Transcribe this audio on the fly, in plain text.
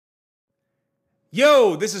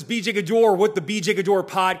Yo, this is BJ Gaddour with the BJ Gaddour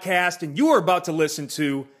podcast, and you are about to listen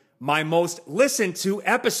to my most listened to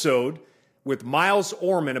episode with Miles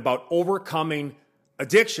Orman about overcoming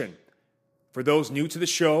addiction. For those new to the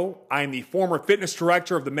show, I am the former fitness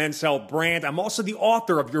director of the Men's Health brand. I'm also the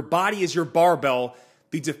author of Your Body is Your Barbell,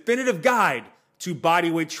 the definitive guide to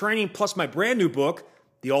bodyweight training, plus my brand new book,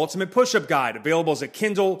 The Ultimate Push-Up Guide, available as a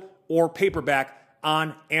Kindle or paperback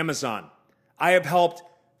on Amazon. I have helped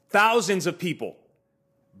thousands of people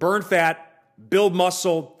burn fat, build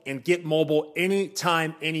muscle, and get mobile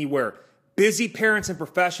anytime, anywhere. Busy parents and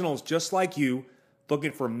professionals just like you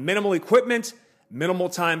looking for minimal equipment, minimal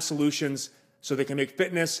time solutions so they can make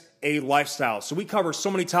fitness a lifestyle. So we cover so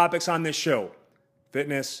many topics on this show: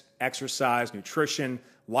 fitness, exercise, nutrition,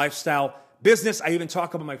 lifestyle, business. I even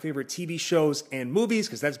talk about my favorite TV shows and movies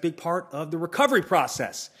because that's a big part of the recovery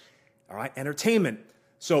process. All right, entertainment.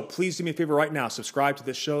 So please do me a favor right now. Subscribe to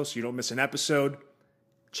this show so you don't miss an episode.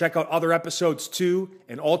 Check out other episodes too.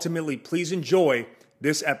 And ultimately, please enjoy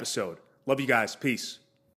this episode. Love you guys. Peace.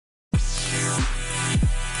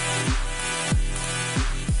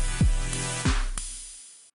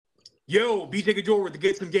 Yo, BJ Gaddour with the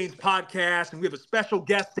Get Some Gains podcast. And we have a special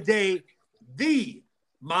guest today, the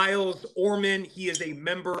Miles Orman. He is a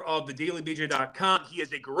member of the dailybj.com. He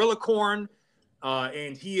is a gorilla corn.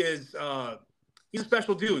 And he's a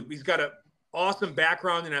special dude. He's got an awesome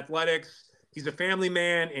background in athletics. He's a family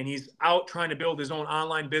man, and he's out trying to build his own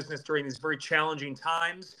online business during these very challenging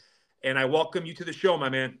times. And I welcome you to the show, my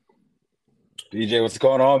man. BJ, what's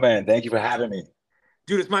going on, man? Thank you for having me.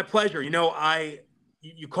 Dude, it's my pleasure. You know,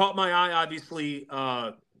 you caught my eye, obviously,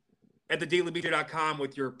 at the dailybj.com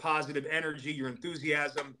with your positive energy, your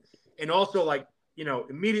enthusiasm, and also,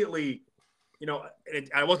 immediately,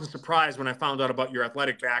 I wasn't surprised when I found out about your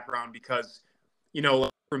athletic background because,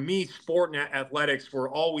 for me, sport and athletics were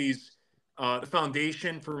always the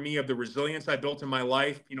foundation for me of the resilience I built in my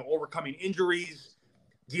life, overcoming injuries,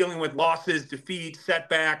 dealing with losses, defeats,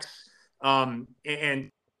 setbacks, and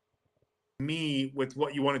me with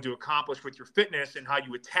what you wanted to accomplish with your fitness and how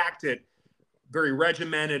you attacked it, very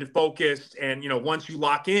regimented, focused. And, once you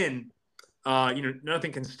lock in,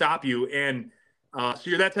 nothing can stop you. And so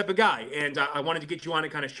you're that type of guy. And I wanted to get you on to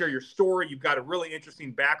kind of share your story. You've got a really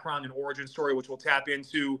interesting background and origin story, which we'll tap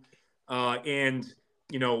into.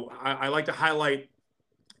 I like to highlight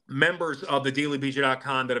members of the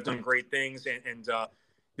dailybj.com that have done great things. And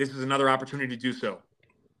this is another opportunity to do so.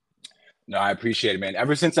 No, I appreciate it, man.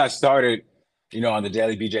 Ever since I started, on the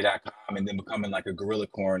dailybj.com and then becoming like a gorilla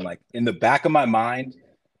corn, like in the back of my mind,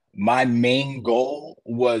 my main goal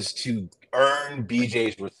was to earn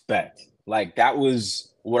BJ's respect. Like that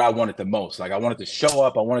was what I wanted the most. Like I wanted to show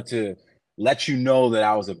up. I wanted to let you know that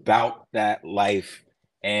I was about that life.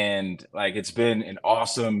 And like, it's been an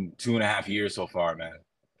awesome 2.5 years so far, man.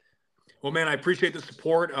 Well, man, I appreciate the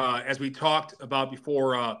support. As we talked about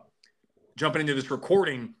before jumping into this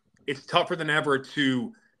recording, it's tougher than ever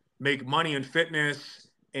to make money in fitness.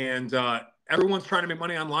 And everyone's trying to make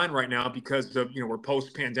money online right now because of, we're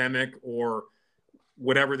post-pandemic or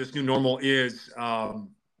whatever this new normal is.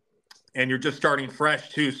 And you're just starting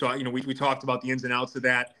fresh too. So, we talked about the ins and outs of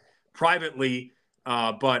that privately.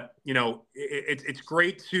 But it's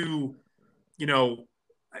great to,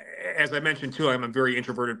 as I mentioned too, I'm a very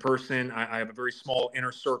introverted person. I have a very small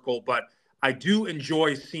inner circle, but I do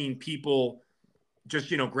enjoy seeing people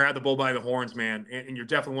just, grab the bull by the horns, man. And you're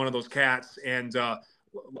definitely one of those cats. And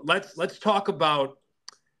let's talk about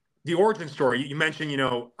the origin story. You mentioned,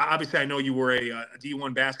 obviously I know you were a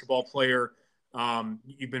D1 basketball player.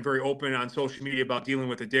 You've been very open on social media about dealing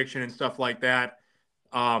with addiction and stuff like that.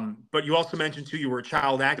 But you also mentioned too, you were a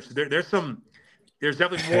child actor. So there's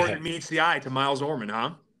definitely more than meets the eye to Miles Orman,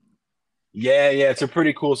 huh? Yeah. It's a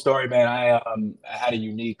pretty cool story, man. I had a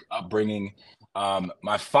unique upbringing.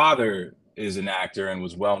 My father is an actor and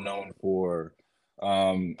was well known for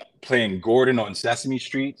playing Gordon on Sesame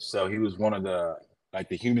Street. So he was one of the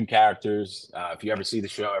human characters. If you ever see the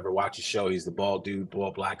show, ever watch the show, he's the bald dude,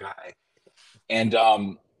 bald black guy. And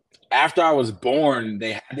after I was born,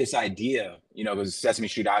 they had this idea, because Sesame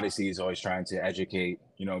Street obviously is always trying to educate,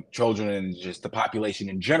 children and just the population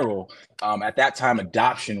in general. At that time,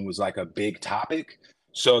 adoption was like a big topic.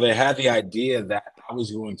 So they had the idea that I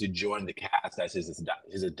was going to join the cast as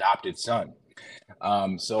his adopted son.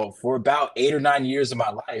 So for about 8 or 9 years of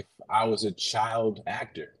my life, I was a child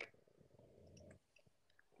actor.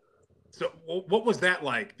 So what was that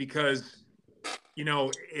like? Because, you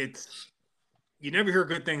never hear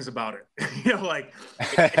good things about it.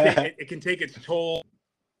 It can take its toll.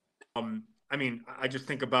 I just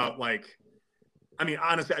think about I mean,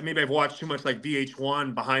 honestly, maybe I've watched too much like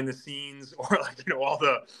VH1 behind the scenes or like,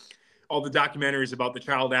 all the documentaries about the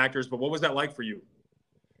child actors, but what was that like for you?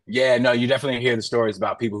 Yeah, no, you definitely hear the stories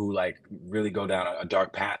about people who like really go down a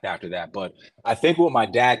dark path after that. But I think what my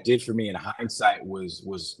dad did for me in hindsight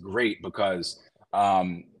was great because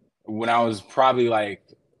um, when I was probably like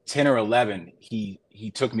 10 or 11, he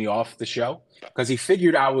took me off the show because he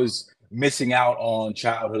figured I was missing out on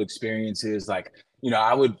childhood experiences. Like,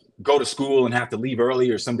 I would go to school and have to leave early,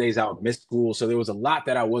 or some days I would miss school. So there was a lot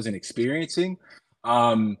that I wasn't experiencing.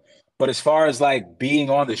 Um, but as far as like being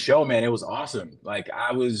on the show, man, it was awesome. Like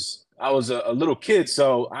I was a little kid,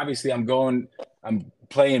 so obviously I'm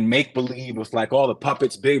playing make believe with like all the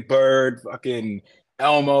puppets, Big Bird, fucking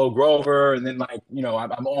Elmo, Grover, and then like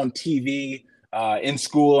I'm on TV. In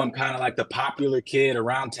school, I'm kind of like the popular kid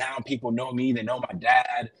around town. People know me, they know my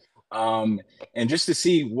dad. Um, and just to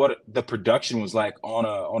see what the production was like on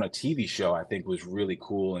a TV show, I think was really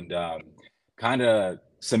cool and kind of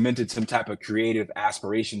cemented some type of creative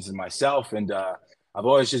aspirations in myself. And I've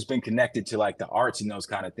always just been connected to like the arts and those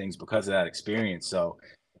kind of things because of that experience. So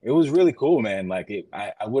it was really cool, man. Like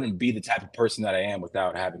I wouldn't be the type of person that I am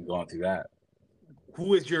without having gone through that.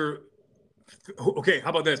 Who is your Okay,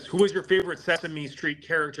 how about this? Who was your favorite Sesame Street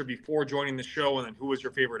character before joining the show, and then who was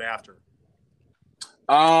your favorite after?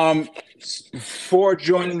 Um, for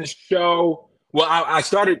joining the show, well, I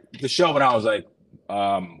started the show when I was like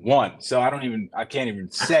one, so I can't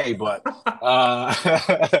even say, but uh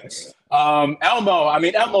Elmo, I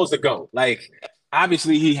mean Elmo's the GOAT. Like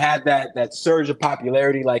obviously he had that surge of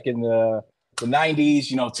popularity like in the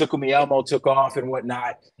 90s, Tickle Me Elmo took off and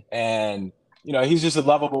whatnot. And he's just a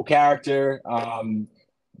lovable character.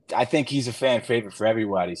 I think he's a fan favorite for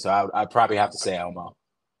everybody. So I'd probably have to say Elmo.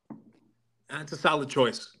 That's a solid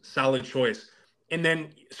choice. Solid choice. And then,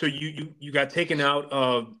 so you got taken out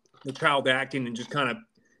of the child acting and just kind of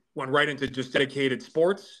went right into just dedicated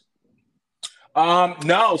sports.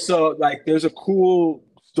 No, so like there's a cool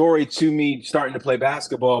story to me starting to play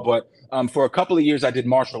basketball, but for a couple of years I did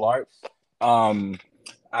martial arts. Um,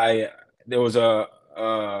 I There was a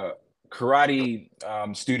karate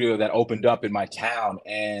studio that opened up in my town,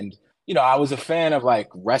 and I was a fan of like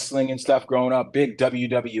wrestling and stuff growing up, big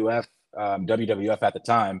WWF at the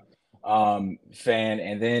time fan,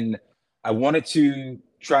 and then I wanted to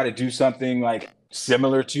try to do something like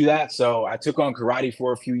similar to that, so I took on karate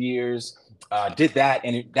for a few years, did that,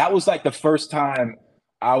 and that was like the first time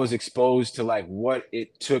I was exposed to like what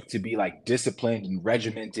it took to be like disciplined and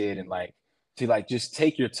regimented and like to like just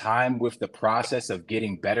take your time with the process of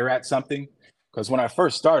getting better at something. Because when I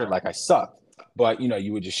first started, like I sucked, but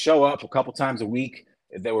you would just show up a couple times a week.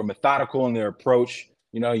 They were methodical in their approach.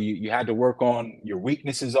 You had to work on your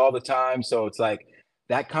weaknesses all the time. So it's like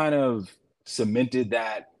that kind of cemented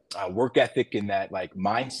that work ethic and that like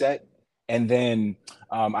mindset. And then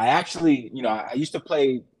I actually, I used to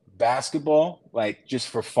play basketball like just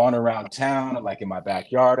for fun around town, like in my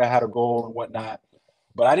backyard. I had a goal and whatnot,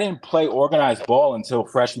 but I didn't play organized ball until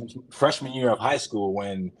freshman year of high school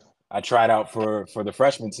when I tried out for the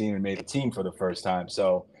freshman team and made the team for the first time.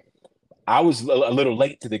 So I was a little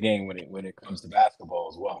late to the game when it comes to basketball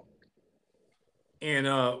as well. And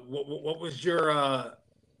what was your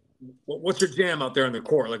what's your jam out there on the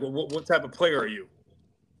court? Like, what type of player are you?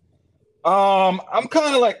 I'm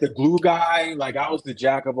kind of like the glue guy. Like I was the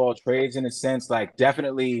jack of all trades in a sense, like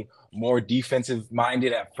definitely more defensive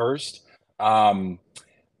minded at first. Um,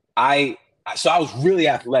 I so I was really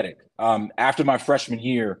athletic. After my freshman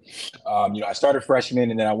year, I started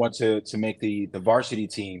freshman and then I went to make the varsity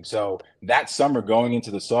team. So that summer, going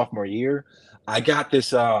into the sophomore year, I got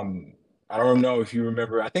this. I don't know if you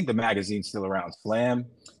remember. I think the magazine's still around. Slam.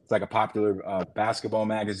 It's like a popular basketball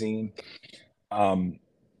magazine. Um,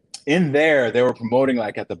 in there, they were promoting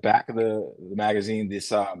like at the back of the magazine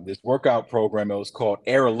this workout program. It was called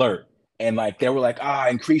Air Alert, and like they were like,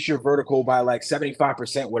 increase your vertical by like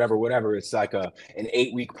 75%, whatever. It's like an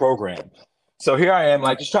 8-week program. So here I am,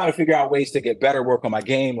 like just trying to figure out ways to get better, work on my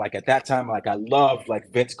game. Like at that time, like I loved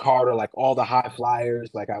like Vince Carter, like all the high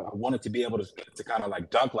flyers. Like I wanted to be able to kind of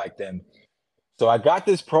like dunk like them. So I got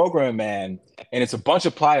this program, man, and it's a bunch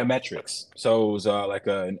of plyometrics. So it was like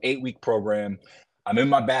an 8-week program. I'm in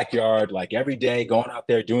my backyard, like every day, going out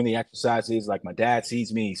there doing the exercises. Like my dad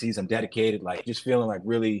sees me, he sees I'm dedicated, like just feeling like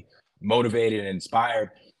really motivated and inspired.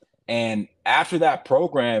 And after that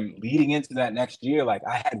program, leading into that next year, like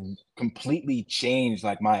I had completely changed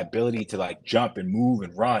like my ability to like jump and move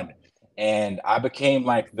and run. And I became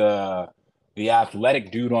like the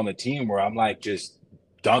athletic dude on the team where I'm like just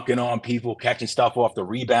dunking on people, catching stuff off the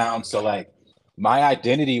rebound. So like my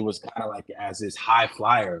identity was kind of like as this high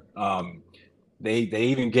flyer. they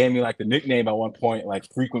even gave me like the nickname at one point,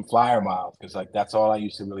 like frequent flyer miles, because like that's all I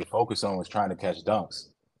used to really focus on was trying to catch dunks.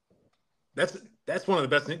 That's that's one of the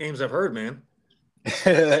best nicknames I've heard, man.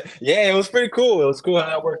 Yeah, it was pretty cool. It was cool how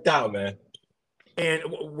that worked out, man. And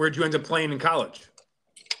where'd you end up playing in college?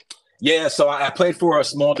 Yeah, so I played for a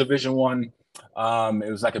small Division One.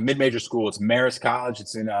 It was like a mid-major school. It's Marist College.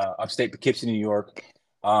 It's in upstate Poughkeepsie, New York.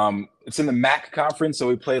 It's in the MAC conference, so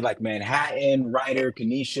we played like Manhattan, Ryder,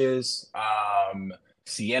 Canisius,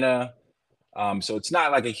 Siena. So it's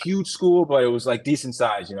not like a huge school, but it was like decent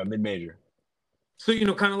size, mid-major. So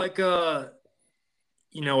kind of like a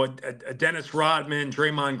Dennis Rodman,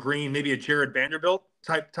 Draymond Green, maybe a Jared Vanderbilt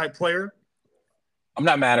type player. I'm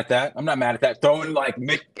not mad at that. I'm not mad at that. Throwing like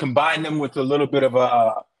combine them with a little bit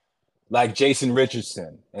of like Jason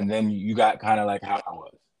Richardson, and then you got kind of like how I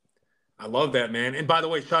was. I love that, man. And by the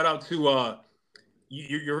way, shout out to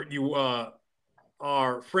you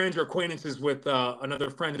are friends or acquaintances with another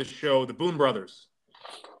friend of the show, the Boone Brothers.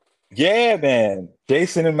 Yeah, man.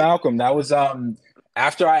 Jason and Malcolm. That was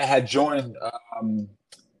after I had joined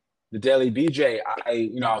the Daily BJ. I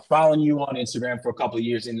was following you on Instagram for a couple of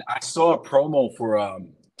years, and I saw a promo for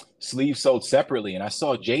Sleeves Sold Separately, and I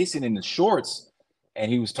saw Jason in the shorts, and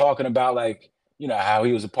he was talking about like how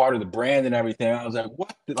he was a part of the brand and everything. I was like,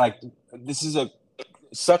 what? Like, this is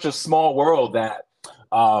such a small world that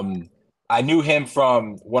I knew him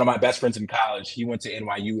from one of my best friends in college. He went to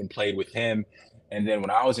NYU and played with him. And then when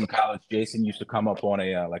I was in college, Jason used to come up on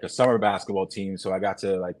a like a summer basketball team, so I got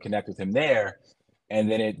to like connect with him there. And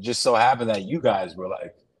then it just so happened that you guys were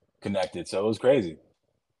like connected, so it was crazy.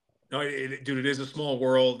 No, dude, it is a small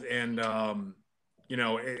world, and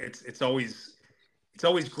it's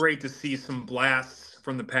always great to see some blasts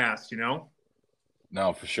from the past.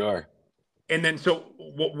 No, for sure. And then, so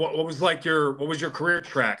what was like what was your career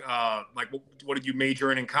track? Like, what did you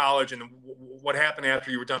major in college, and what happened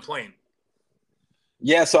after you were done playing?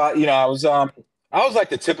 Yeah, so I was like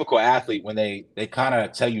the typical athlete when they kind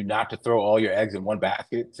of tell you not to throw all your eggs in one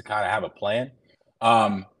basket to kind of have a plan.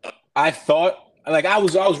 Um, I thought like I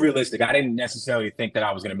was realistic. I didn't necessarily think that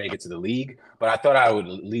I was going to make it to the league, but I thought I would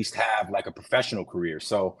at least have like a professional career.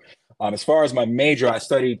 So as far as my major, I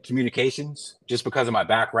studied communications just because of my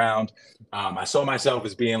background. I saw myself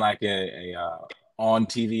as being like a on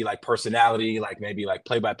TV like personality, like maybe like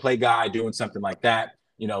play-by-play guy doing something like that.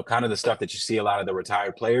 Kind of the stuff that you see a lot of the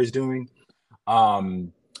retired players doing.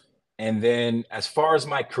 Um, and then as far as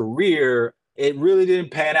my career, it really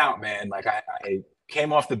didn't pan out, man. Like I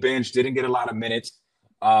came off the bench, didn't get a lot of minutes.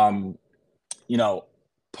 Um, you know,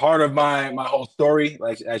 Part of my whole story,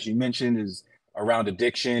 like as you mentioned, is around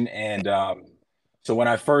addiction. And so when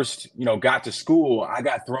I first, got to school, I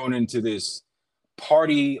got thrown into this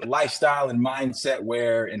party lifestyle and mindset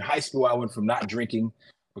where in high school I went from not drinking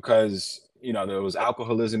because there was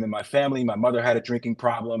alcoholism in my family. My mother had a drinking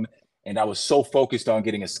problem, and I was so focused on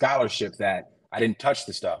getting a scholarship that I didn't touch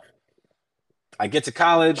the stuff. I get to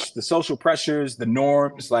college, the social pressures, the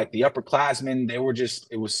norms, like the upperclassmen,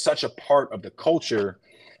 it was such a part of the culture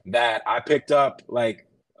that I picked up like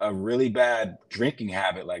a really bad drinking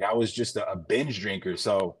habit. Like I was just a binge drinker.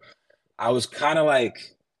 So I was kind of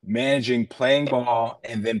like managing playing ball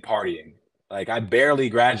and then partying. Like I barely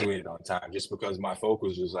graduated on time just because my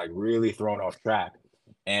focus was like really thrown off track.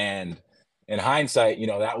 And in hindsight,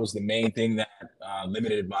 that was the main thing that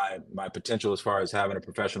limited my potential as far as having a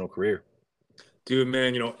professional career. Dude,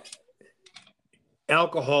 man,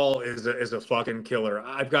 alcohol is a fucking killer.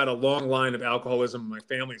 I've got a long line of alcoholism in my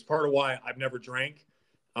family. It's part of why I've never drank.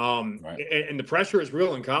 Right. And the pressure is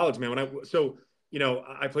real in college, man.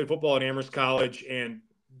 I played football at Amherst College, and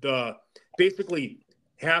the basically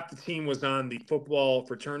half the team was on the football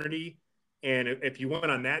fraternity. And if you went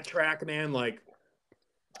on that track, man, like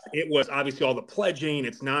it was obviously all the pledging,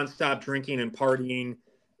 it's nonstop drinking and partying.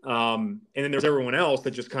 And then there's everyone else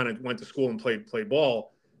that just kind of went to school and played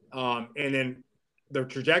ball. And then the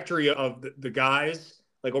trajectory of the guys,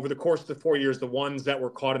 like over the course of the 4 years, the ones that were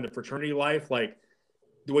caught in the fraternity life, like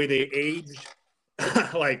the way they aged,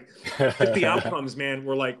 like just the outcomes, man,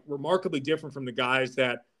 were like remarkably different from the guys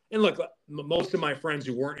that, and look, most of my friends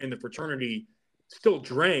who weren't in the fraternity still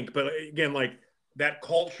drank, but again, like that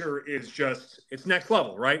culture is just, it's next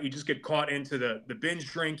level, right? You just get caught into the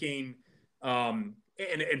binge drinking. And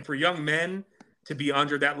for young men to be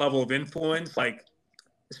under that level of influence, like,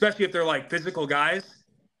 especially if they're like physical guys,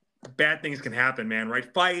 bad things can happen, man,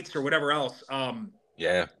 right? Fights or whatever else.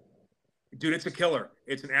 Yeah. Dude, it's a killer.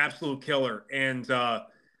 It's an absolute killer. And,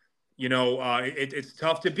 it's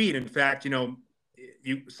tough to beat. In fact,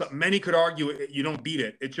 many could argue you don't beat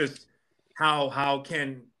it. It's just how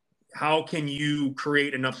can you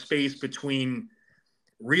create enough space between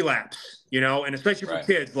relapse, and especially for Right.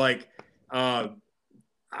 kids, like,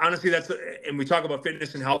 honestly, and we talk about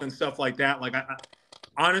fitness and health and stuff like that. Like,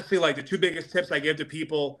 honestly, like the two biggest tips I give to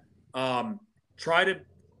people, try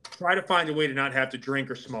to find a way to not have to drink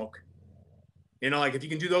or smoke. Like if you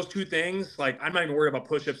can do those two things, like I'm not even worried about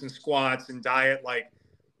push-ups and squats and diet. Like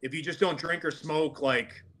if you just don't drink or smoke,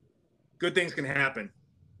 like good things can happen.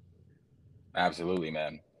 Absolutely,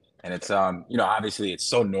 man. And it's obviously it's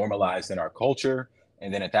so normalized in our culture.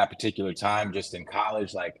 And then at that particular time, just in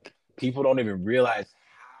college, like people don't even realize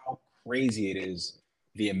how crazy it is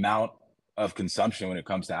the amount of consumption when it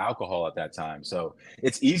comes to alcohol at that time. So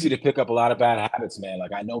it's easy to pick up a lot of bad habits, man.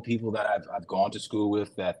 Like I know people that I've gone to school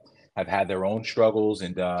with that have had their own struggles,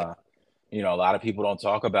 and a lot of people don't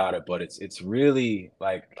talk about it, but it's really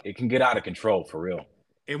like it can get out of control for real.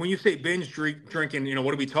 And when you say drinking,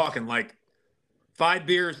 what are we talking? Like 5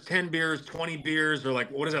 beers, 10 beers, 20 beers, or like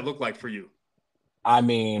what does that look like for you? I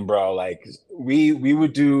mean, bro, like we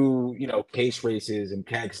would do, case races and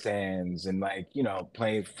keg stands and like,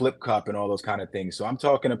 playing flip cup and all those kind of things. So I'm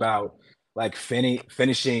talking about like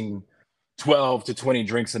finishing 12 to 20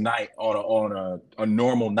 drinks a night on a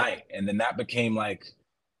normal night. And then that became like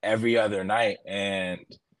every other night. And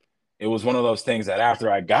it was one of those things that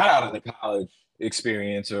after I got out of the college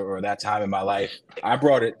experience or that time in my life, I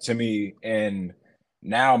brought it to me. And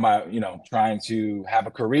now my, trying to have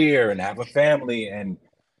a career and have a family. And,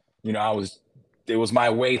 it was my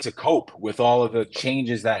way to cope with all of the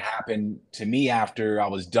changes that happened to me after I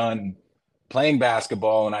was done playing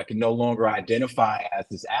basketball and I could no longer identify as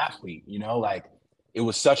this athlete, like it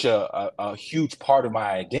was such a huge part of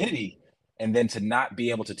my identity. And then to not be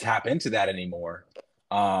able to tap into that anymore,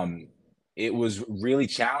 it was really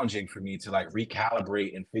challenging for me to like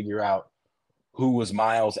recalibrate and figure out who was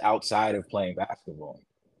Miles outside of playing basketball.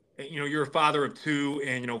 You're a father of two,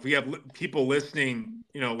 and if we have people listening,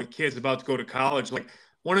 with kids about to go to college, like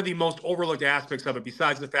one of the most overlooked aspects of it,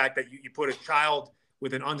 besides the fact that you put a child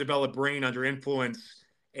with an undeveloped brain under influence,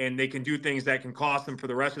 and they can do things that can cost them for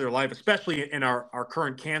the rest of their life, especially in our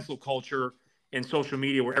current cancel culture and social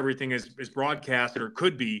media where everything is broadcasted or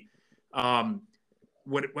could be. Um,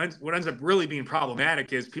 what ends up really being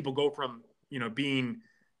problematic is people go from being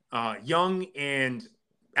young and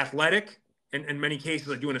athletic, in many cases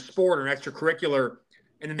like doing a sport or an extracurricular,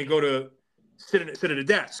 and then they go to sit at a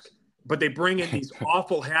desk, but they bring in these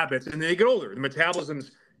awful habits, and they get older. The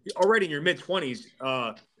metabolism's already in your mid 20s.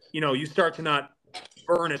 You start to not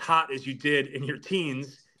burn as hot as you did in your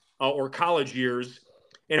teens or college years,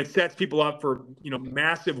 and it sets people up for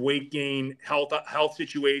massive weight gain, health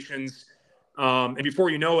situations, and before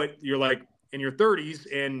you know it, you're like in your 30s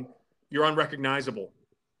and you're unrecognizable.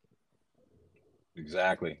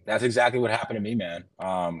 Exactly. That's exactly what happened to me, man.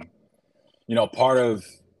 Part of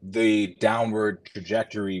the downward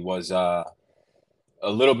trajectory was a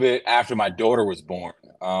little bit after my daughter was born.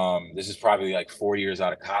 This is probably like 4 years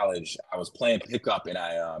out of college. I was playing pickup and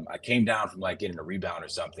I came down from like getting a rebound or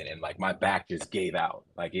something, and like my back just gave out.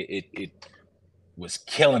 Like it was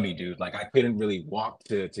killing me, dude. Like I couldn't really walk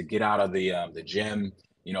to get out of the gym.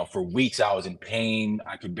 For weeks I was in pain.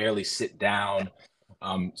 I could barely sit down.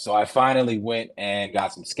 So I finally went and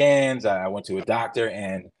got some scans. I went to a doctor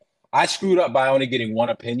and I screwed up by only getting one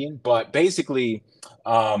opinion. But basically,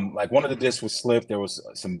 like one of the discs was slipped. There was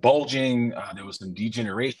some bulging. There was some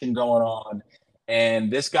degeneration going on.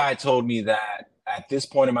 And this guy told me that at this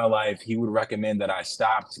point in my life, he would recommend that I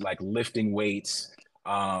stopped like lifting weights.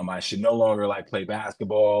 I should no longer like play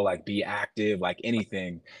basketball, like be active, like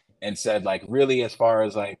anything. And said like really as far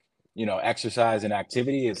as like exercise and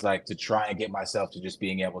activity is like to try and get myself to just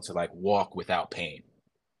being able to like walk without pain.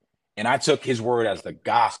 And I took his word as the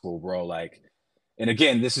gospel, bro. Like, and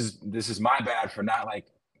again, this is my bad for not like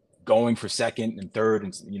going for second and third.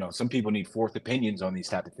 And some people need fourth opinions on these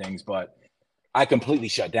type of things, but I completely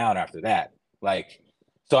shut down after that. Like,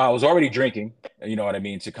 so I was already drinking, you know what I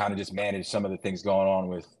mean, to kind of just manage some of the things going on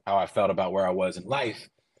with how I felt about where I was in life.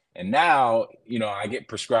 And now, I get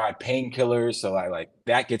prescribed painkillers, so I like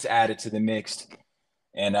that gets added to the mix,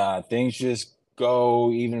 and things just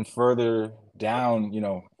go even further down,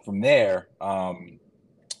 from there.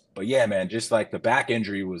 But yeah, man, just like the back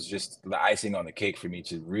injury was just the icing on the cake for me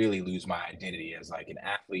to really lose my identity as like an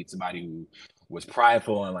athlete, somebody who was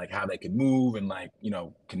prideful and like how they could move and like,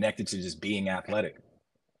 connected to just being athletic.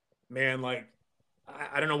 Man, like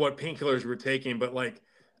I don't know what painkillers we're taking, but like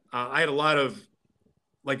I had a lot of,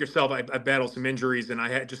 like yourself, I battled some injuries, and I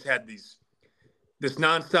had just had this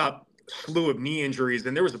nonstop slew of knee injuries.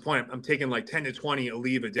 And there was a point I'm taking like 10 to 20 a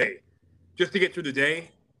leave a day just to get through the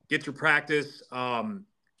day, get through practice. I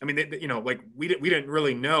mean, like we didn't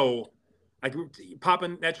really know like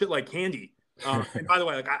popping that shit like candy. And by the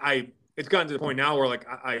way, like it's gotten to the point now where like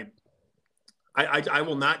I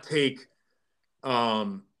will not take.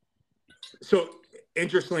 So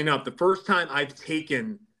interestingly enough, the first time I've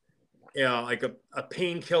taken like a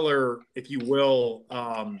painkiller, if you will,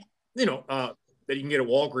 that you can get at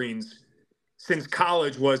Walgreens since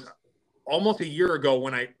college was almost a year ago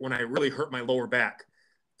when I really hurt my lower back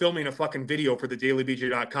filming a fucking video for the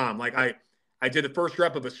dailybj.com. Like I did the first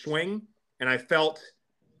rep of a swing and I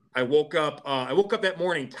woke up that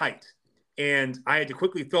morning tight and I had to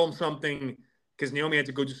quickly film something because Naomi had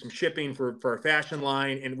to go do some shipping for our fashion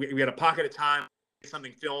line. And we had a pocket of time,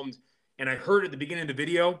 something filmed. And I heard at the beginning of the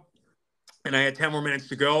video and I had 10 more minutes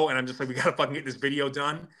to go. And I'm just like, we got to fucking get this video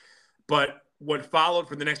done. But what followed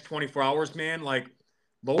for the next 24 hours, man, like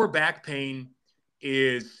lower back pain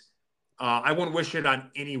is, I wouldn't wish it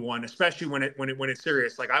on anyone, especially when it's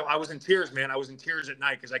serious. Like I was in tears, man. I was in tears at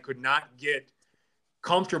night because I could not get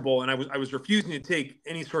comfortable. And I was refusing to take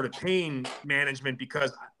any sort of pain management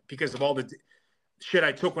because of all the shit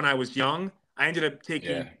I took when I was young. I ended up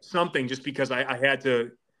taking something just because I had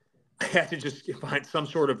to just find some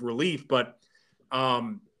sort of relief. But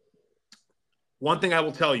one thing I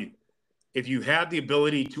will tell you, if you have the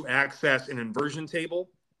ability to access an inversion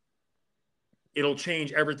table, it'll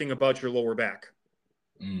change everything about your lower back.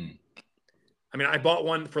 I mean, I bought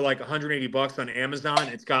one for like $180 on Amazon.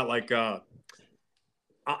 It's got like on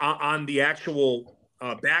the actual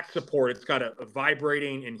back support, it's got a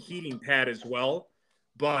vibrating and heating pad as well.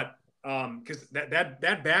 But because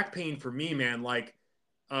that back pain for me, man, like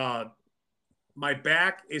my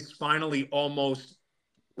back is finally almost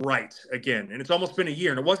right again. And it's almost been a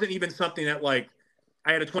year. And it wasn't even something that like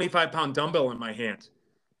I had a 25-pound dumbbell in my hand,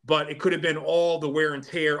 but it could have been all the wear and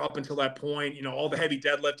tear up until that point, you know, all the heavy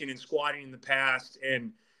deadlifting and squatting in the past.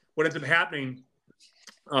 And what ends up happening,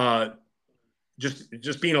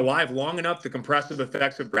 just being alive long enough, the compressive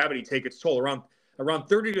effects of gravity take its toll. Around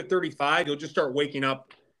 30 to 35, you'll just start waking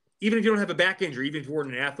up. Even if you don't have a back injury, even if you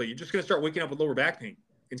weren't an athlete, you're just going to start waking up with lower back pain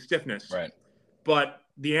and stiffness. Right. But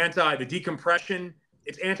the decompression,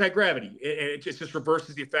 it's anti-gravity. It just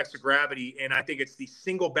reverses the effects of gravity. And I think it's the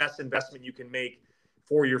single best investment you can make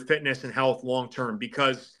for your fitness and health long-term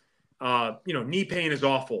because, knee pain is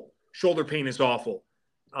awful. Shoulder pain is awful.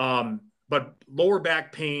 But lower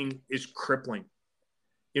back pain is crippling.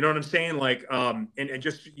 You know what I'm saying? Like, and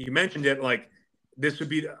just, you mentioned it, like, this would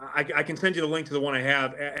be, I can send you the link to the one I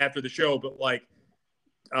have after the show, but like,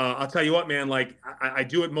 I'll tell you what, man, like I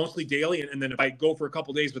do it mostly daily. And then if I go for a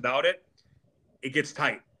couple days without it, it gets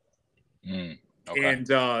tight. Okay. And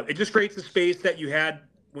it just creates the space that you had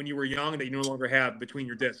when you were young that you no longer have between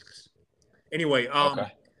your discs. Anyway,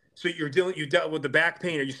 so you dealt with the back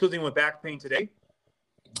pain. Are you still dealing with back pain today?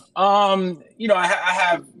 I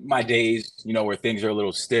have my days, where things are a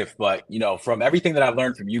little stiff, but, from everything that I've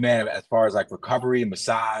learned from you, man, as far as like recovery,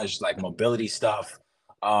 massage, like mobility stuff,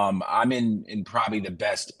 I'm in probably the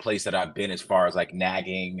best place that I've been as far as like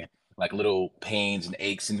nagging, like little pains and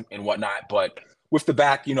aches and whatnot. But with the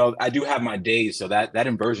back, I do have my days. So that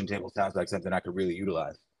inversion table sounds like something I could really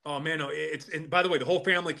utilize. Oh man, no, and by the way, the whole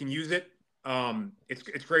family can use it.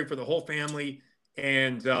 It's great for the whole family.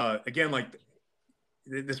 And again, like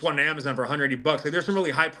this one on Amazon for $180. Like there's some really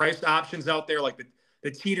high priced options out there. Like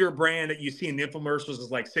the Teeter brand that you see in the infomercials is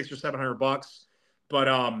like $600 or $700. But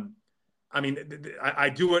I mean, I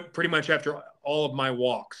do it pretty much after all of my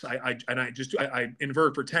walks. I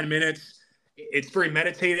invert for 10 minutes. It's very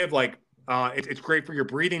meditative. Like it's great for your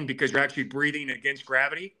breathing because you're actually breathing against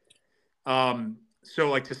gravity. So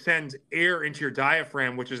like to send air into your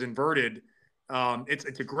diaphragm, which is inverted,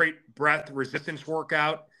 it's a great breath resistance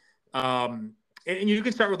workout. And you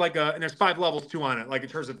can start with and there's 5 levels too on it, like in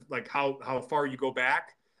terms of like how far you go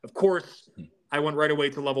back. Of course, I went right away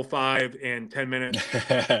to level 5 in 10 minutes.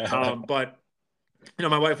 But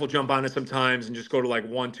my wife will jump on it sometimes and just go to like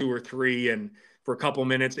 1, 2, or 3, and for a couple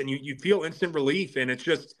minutes, and you feel instant relief. And it's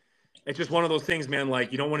just one of those things, man.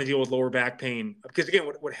 Like you don't want to deal with lower back pain because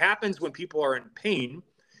again, what happens when people are in pain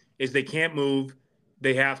is they can't move.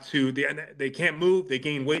 They can't move. They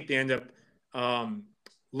gain weight. They end up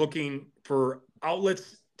looking for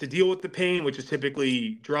outlets to deal with the pain, which is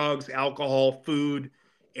typically drugs, alcohol, food,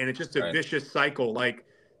 and it's just a vicious cycle. Like,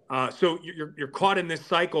 so you're caught in this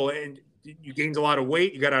cycle, and you gained a lot of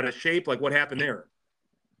weight. You got out of shape. Like, what happened there?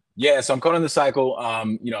 Yeah, so I'm caught in the cycle.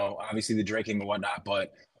 Obviously the drinking and whatnot,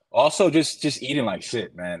 but also just eating like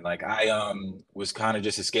shit, man. Like I was kind of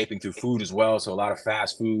just escaping through food as well. So a lot of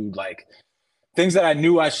fast food, like things that I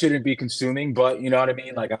knew I shouldn't be consuming, but you know what I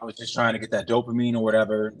mean? Like I was just trying to get that dopamine or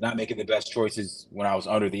whatever, not making the best choices when I was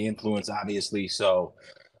under the influence, obviously. So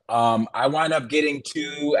I wound up getting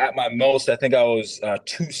to, at my most, I think I was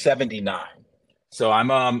 279. So I'm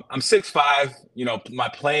 6'5". You know, my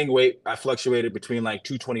playing weight, I fluctuated between like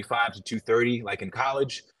 225 to 230, like in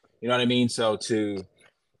college. You know what I mean? So to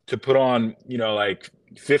put on, you know, like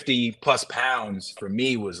 50 plus pounds for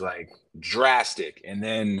me was like drastic. And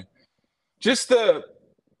then just the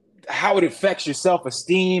how it affects your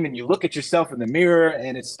self-esteem, and you look at yourself in the mirror,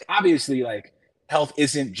 and it's obviously like health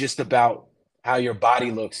isn't just about how your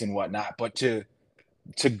body looks and whatnot, but to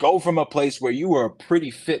go from a place where you were a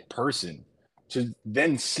pretty fit person to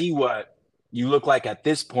then see what you look like at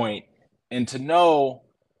this point, and to know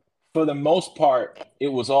for the most part it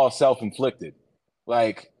was all self-inflicted.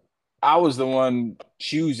 Like, I was the one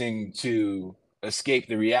choosing to escape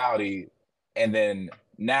the reality, and then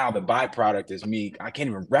now the byproduct is me. I can't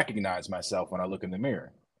even recognize myself when I look in the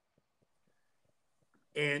mirror.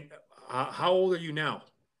 And how old are you now?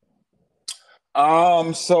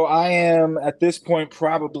 So I am at this point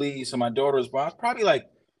probably, so my daughter's born, I was probably like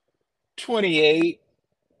 28.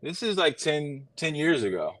 This is like ten years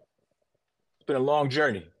ago. It's been a long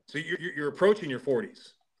journey. So you're approaching your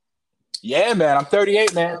 40s. Yeah, man. I'm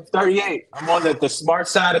 38, man. I'm 38. I'm on the smart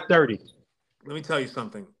side of 30. Let me tell you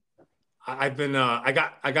something. I've been I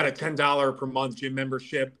got a $10 per month gym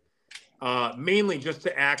membership, mainly just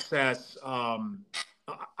to access.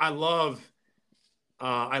 I love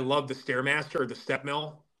I love the Stairmaster or the step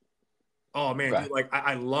mill. Oh man, Okay. dude, like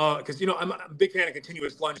I love because you know I'm a big fan of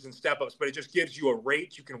continuous lunges and step ups, but it just gives you a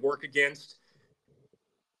rate you can work against.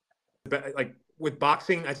 Like with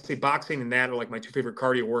boxing, I'd say boxing and that are like my two favorite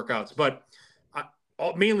cardio workouts, but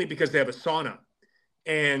mainly because they have a sauna.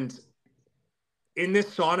 And in this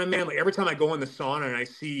sauna, man, like every time I go in the sauna and I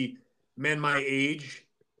see men my age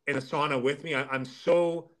in the sauna with me, I'm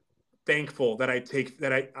so thankful that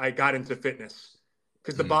I got into fitness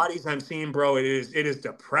because the Mm. bodies I'm seeing, bro, it is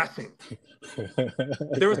depressing.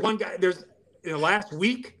 There was one guy. There's in the last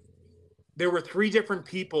week, there were three different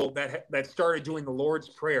people that started doing the Lord's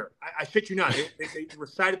Prayer. I shit you not. They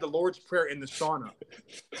recited the Lord's Prayer in the sauna.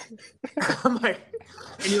 I'm like,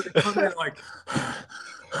 and you're coming in like,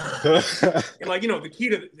 and like, you know, the key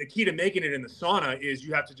to making it in the sauna is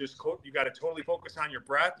you have to you got to totally focus on your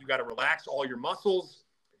breath. You got to relax all your muscles,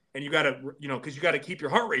 and you got to, you know, because you got to keep your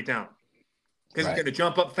heart rate down because it's Right. going to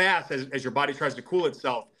jump up fast as your body tries to cool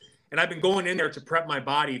itself. And I've been going in there to prep my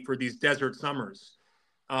body for these desert summers.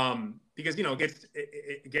 Because you know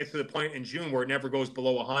it gets to the point in June where it never goes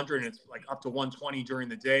below 100 and it's like up to 120 during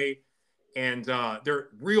the day, and there are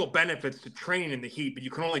real benefits to training in the heat, but you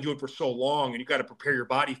can only do it for so long, and you got to prepare your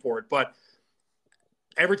body for it. But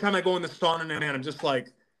every time I go in the sauna, man, I'm just like,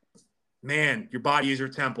 man, your body is your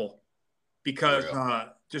temple For because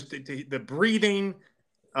real. just the breathing,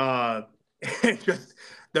 uh, just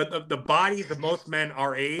the bodies of most men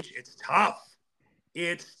our age, it's tough.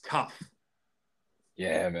 It's tough.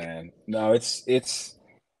 Yeah, man. No, it's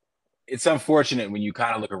unfortunate when you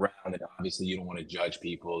kind of look around, and obviously you don't want to judge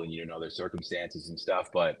people and you don't know their circumstances and stuff,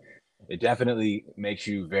 but it definitely makes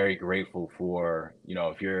you very grateful for, you know,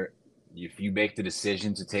 if you make the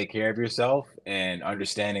decision to take care of yourself, and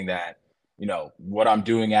understanding that, you know, what I'm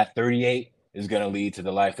doing at 38 is going to lead to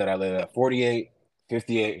the life that I live at 48,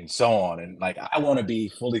 58, and so on. And like, I want to be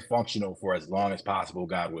fully functional for as long as possible,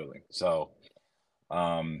 God willing. So,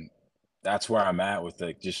 um, that's where I'm at with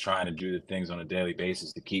like just trying to do the things on a daily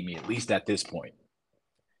basis to keep me at least at this point.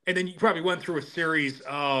 And then you probably went through a series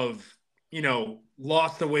of, you know,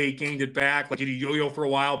 lost the weight, gained it back. Like, did you yo-yo for a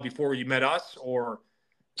while before you met us, or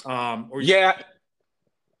Yeah,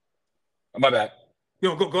 my bad. you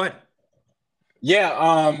know, go ahead.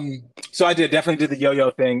 Yeah, so I definitely did the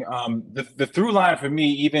yo-yo thing. The through line for me,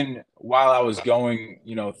 even while I was going,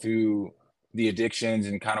 you know, through the addictions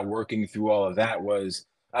and kind of working through all of that, was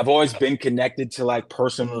I've always been connected to like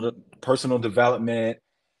personal development,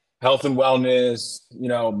 health and wellness, you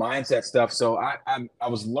know, mindset stuff. So I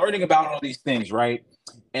was learning about all these things, right?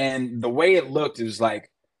 And the way it looked is like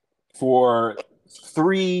for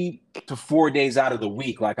 3 to 4 days out of the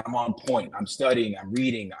week, like I'm on point. I'm studying, I'm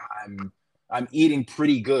reading, I'm eating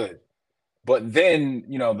pretty good. But then,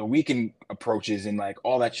 you know, the weekend approaches and like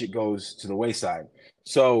all that shit goes to the wayside.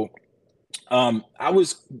 So um I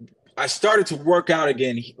was I started to work out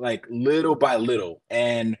again like little by little.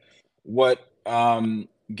 And what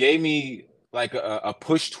gave me like a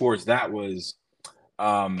push towards that was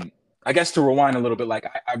um I guess to rewind a little bit, like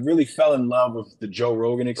I really fell in love with the Joe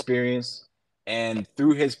Rogan experience. And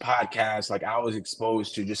through his podcast, like I was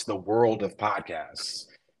exposed to just the world of podcasts.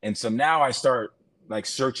 And so now I start like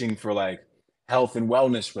searching for like health and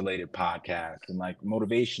wellness related podcasts and like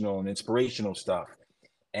motivational and inspirational stuff.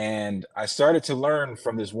 And I started to learn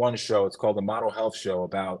from this one show. It's called the Model Health Show,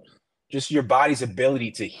 about just your body's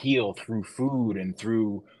ability to heal through food and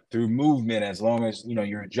through movement, as long as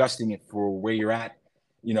you're adjusting it for where you're at,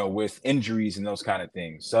 with injuries and those kind of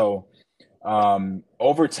things. So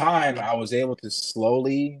over time, I was able to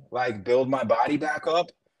slowly like build my body back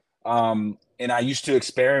up. And I used to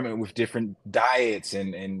experiment with different diets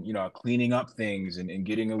and cleaning up things and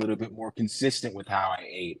getting a little bit more consistent with how I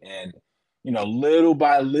ate. And little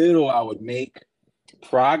by little, I would make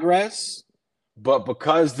progress. But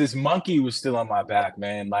because this monkey was still on my back,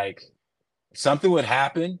 man, like something would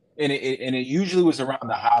happen, and it usually was around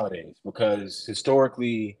the holidays, because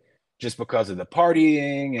historically, just because of the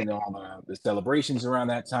partying and all the celebrations around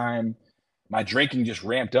that time, my drinking just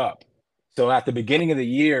ramped up. So at the beginning of the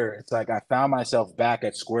year, it's like I found myself back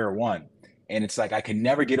at square one, and it's like I could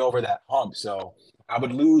never get over that hump. So I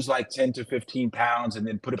would lose like 10 to 15 pounds and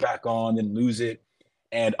then put it back on, then lose it.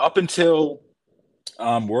 And up until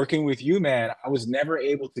working with you, man, I was never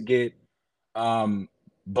able to get um,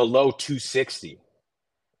 below 260.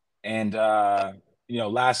 And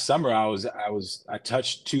last summer I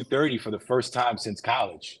touched 230 for the first time since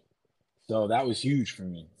college. So that was huge for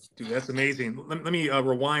me. Dude, that's amazing. Let me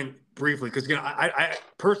rewind briefly, because again, I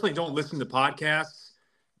personally don't listen to podcasts.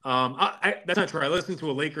 That's not true. I listen to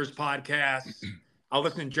a Lakers podcast. I'll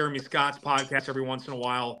listen to Jeremy Scott's podcast every once in a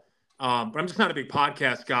while. But I'm just not a big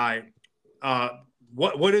podcast guy.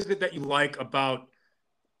 What is it that you like about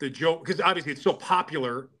the Joe? Because obviously it's so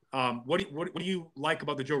popular. What do you like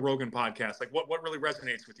about the Joe Rogan podcast? Like what really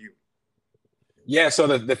resonates with you? Yeah, so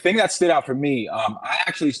the thing that stood out for me, I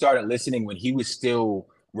actually started listening when he was still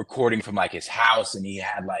recording from like his house, and he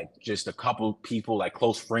had like just a couple people, like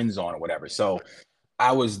close friends on or whatever. So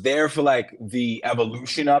I was there for like the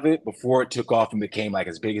evolution of it before it took off and became like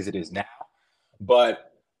as big as it is now.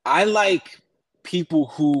 But I like people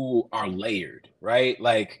who are layered, right?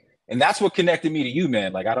 Like, and that's what connected me to you,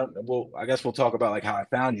 man. Like, I guess we'll talk about like how I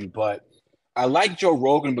found you, but I like Joe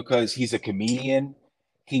Rogan because he's a comedian.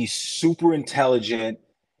 He's super intelligent.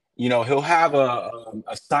 He'll have a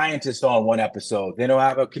scientist on one episode, then he'll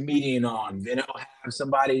have a comedian on, then he'll have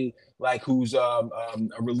somebody like who's a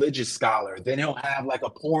religious scholar, then he'll have like a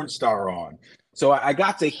porn star on. So I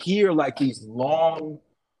got to hear like these long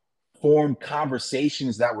form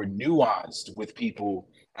conversations that were nuanced with people,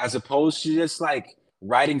 as opposed to just like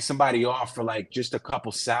writing somebody off for like just a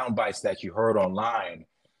couple sound bites that you heard online.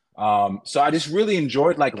 So I just really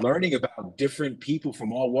enjoyed like learning about different people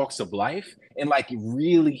from all walks of life and like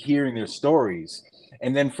really hearing their stories.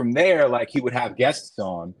 And then from there, like he would have guests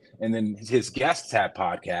on, and then his guests had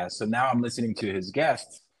podcasts. So now I'm listening to his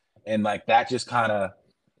guests, and like that just kind of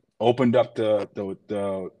opened up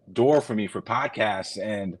the door for me for podcasts.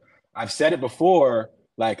 And I've said it before,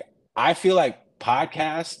 like I feel like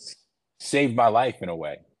podcasts saved my life in a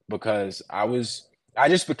way, because I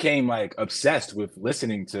just became like obsessed with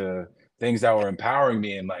listening to things that were empowering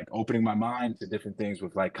me and like opening my mind to different things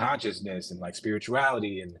with like consciousness and like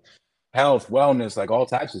spirituality and health, wellness, like all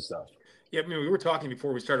types of stuff. Yeah, I mean, we were talking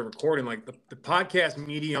before we started recording, like the podcast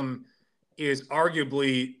medium is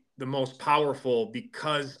arguably the most powerful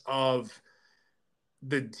because of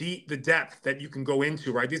the depth that you can go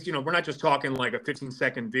into, right? These, we're not just talking like a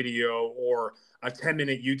 15-second video or a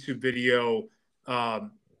 10-minute YouTube video.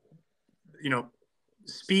 Um,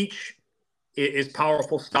 Speech is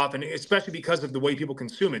powerful stuff, and especially because of the way people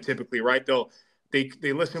consume it typically, right? They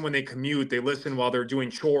listen when they commute, they listen while they're doing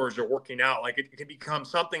chores or working out. Like it can become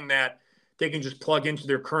something that they can just plug into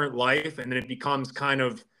their current life, and then it becomes kind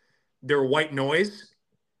of their white noise,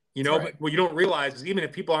 Right. But what you don't realize is, even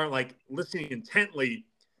if people aren't like listening intently,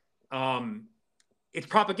 it's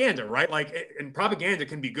propaganda, right? Like, and propaganda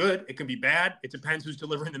can be good, it can be bad, it depends who's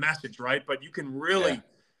delivering the message, right? But you can Yeah. really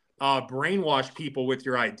brainwash people with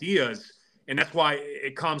your ideas. And that's why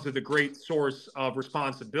it comes with a great source of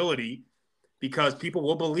responsibility, because people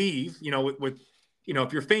will believe,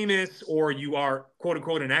 if you're famous or you are quote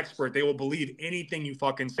unquote an expert, they will believe anything you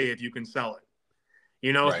fucking say if you can sell it.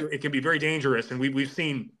 Right. So it can be very dangerous. And we've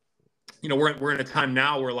seen, we're in a time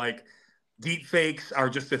now where like deep fakes are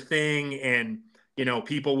just a thing. And,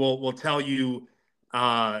 people will tell you,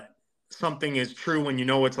 something is true when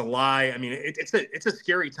it's a lie. I mean, it's a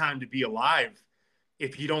scary time to be alive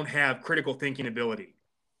if you don't have critical thinking ability.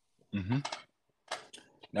 Mm-hmm.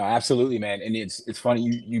 No, absolutely, man. And it's funny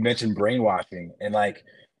you mentioned brainwashing, and like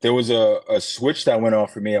there was a switch that went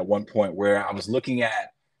off for me at one point where I was looking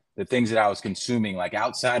at the things that I was consuming, like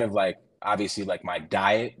outside of like obviously like my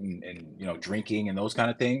diet and drinking and those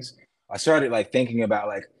kind of things. I started like thinking about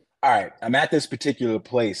like, all right, I'm at this particular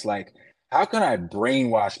place. Like, how can I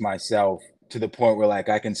brainwash myself to the point where like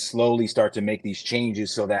I can slowly start to make these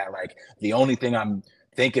changes so that like the only thing I'm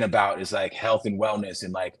thinking about is like health and wellness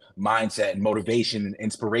and like mindset and motivation and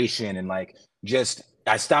inspiration and like just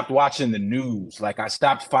I stopped watching the news. Like I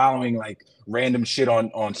stopped following like random shit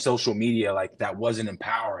on social media like that wasn't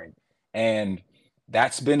empowering. And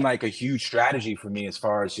that's been like a huge strategy for me as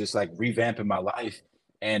far as just like revamping my life.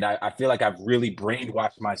 And I feel like I've really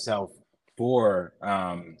brainwashed myself for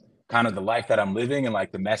kind of the life that I'm living and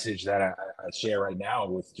like the message that I share right now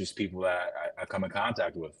with just people that I come in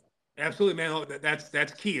contact with. Absolutely, man.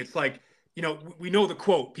 That's key. It's like, we know the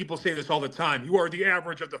quote. People say this all the time. You are the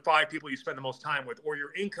average of the five people you spend the most time with, or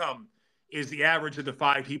your income is the average of the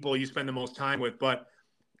five people you spend the most time with. But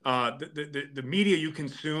the media you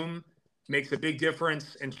consume makes a big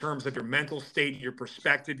difference in terms of your mental state, your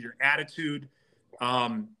perspective, your attitude.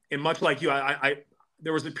 And much like you, I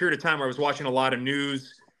there was a period of time where I was watching a lot of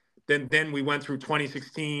news. Then we went through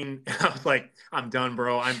 2016. I was like, I'm done,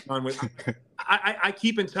 bro. I'm done with. I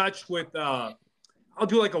keep in touch with. I'll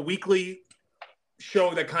do like a weekly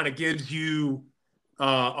show that kind of gives you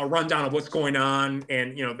a rundown of what's going on,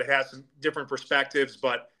 and that has some different perspectives,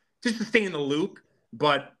 but just to stay in the loop.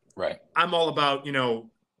 But Right. I'm all about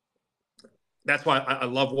that's why I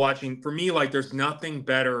love watching. For me, like there's nothing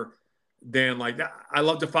better than like that. I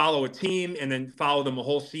love to follow a team and then follow them a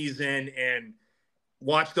whole season and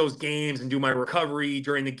watch those games and do my recovery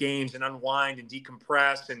during the games and unwind and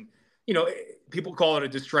decompress. And people call it a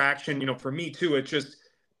distraction. For me too, it's just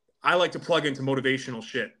I like to plug into motivational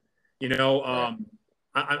shit. Right.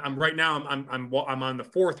 I'm right now. I'm on the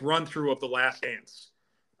fourth run through of The Last Dance.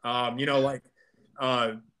 Like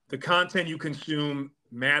the content you consume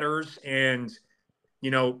matters, and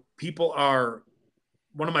people are.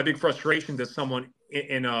 One of my big frustrations as someone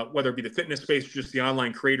in whether it be the fitness space or just the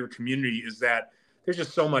online creator community is that there's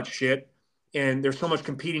just so much shit, and there's so much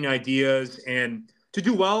competing ideas, and to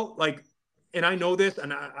do well, like, and I know this,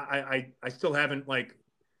 and I still haven't like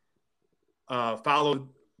followed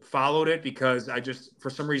it because I just for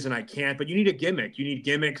some reason I can't. But you need a gimmick. You need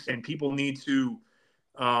gimmicks, and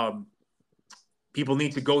um, people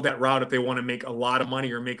need to go that route if they want to make a lot of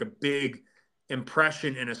money or make a big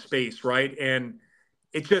impression in a space, right? And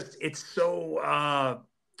it's so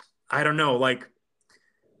I don't know, like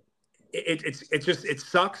it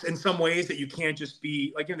sucks in some ways that you can't just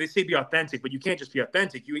be like they say be authentic, but you can't just be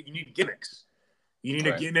authentic. You need gimmicks. You need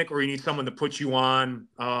a Right. gimmick, or you need someone to put you on.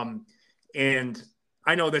 And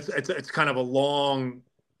I know that's it's kind of a long,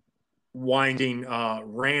 winding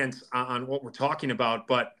rant on what we're talking about,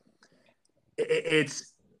 but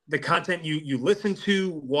it's the content you listen to,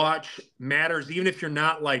 watch matters, even if you're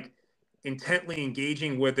not like intently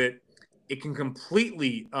engaging with it. It can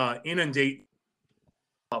completely inundate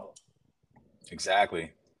level.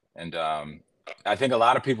 Exactly. And I think a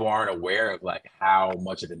lot of people aren't aware of like how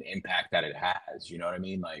much of an impact that it has. You know what I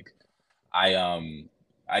mean? Like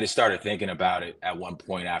I just started thinking about it at one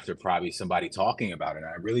point after probably somebody talking about it. And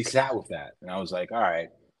I really sat with that. And I was like, all right,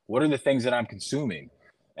 what are the things that I'm consuming?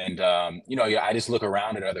 And yeah, I just look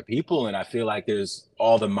around at other people and I feel like there's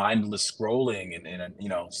all the mindless scrolling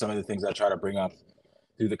and some of the things I try to bring up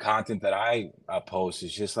through the content that I post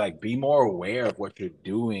is just like be more aware of what you're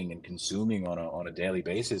doing and consuming on a daily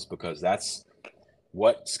basis because that's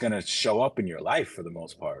what's gonna show up in your life for the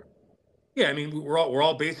most part. Yeah, I mean we're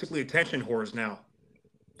all basically attention whores now.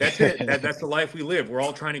 That's it. That's the life we live. We're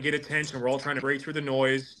all trying to get attention. We're all trying to break through the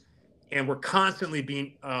noise, and we're constantly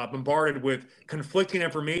being bombarded with conflicting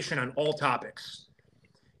information on all topics.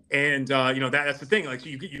 And that's the thing. Like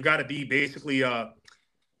you got to be basically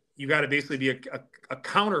be a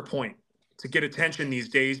counterpoint to get attention these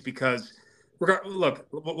days because look,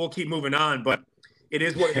 we'll keep moving on, but it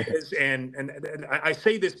is what it is. And I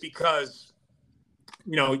say this because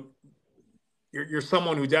you know you're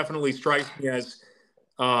someone who definitely strikes me as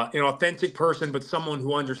an authentic person, but someone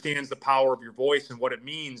who understands the power of your voice and what it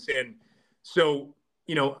means. And so,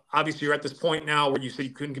 obviously you're at this point now where you said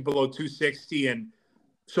you couldn't get below 260. And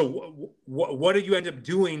so what did you end up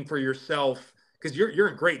doing for yourself? Cause you're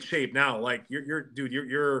in great shape now. Like you're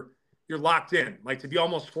locked in, like to be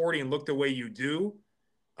almost 40 and look the way you do.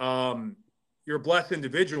 Um, you're a blessed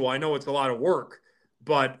individual. I know it's a lot of work,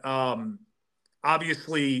 but,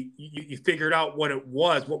 obviously you figured out what it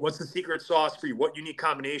was. What's the secret sauce for you? What unique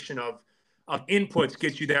combination of inputs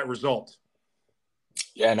gets you that result?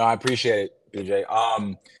 Yeah, no, I appreciate it,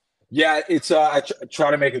 BJ. Yeah, it's try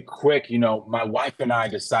to make it quick. My wife and I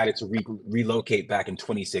decided to relocate back in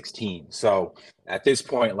 2016. So at this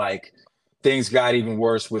point, like things got even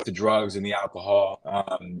worse with the drugs and the alcohol.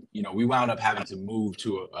 We wound up having to move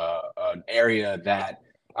to an area that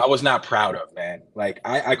I was not proud of, man. Like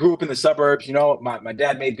I grew up in the suburbs, you know, my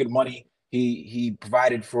dad made good money. He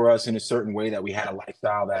provided for us in a certain way that we had a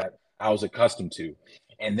lifestyle that I was accustomed to.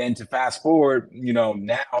 And then to fast forward, you know,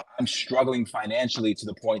 now I'm struggling financially to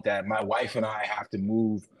the point that my wife and I have to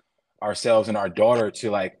move ourselves and our daughter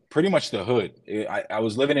to like pretty much the hood. I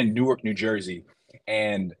was living in Newark, New Jersey,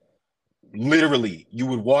 and literally you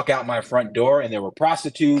would walk out my front door and there were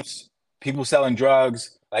prostitutes, people selling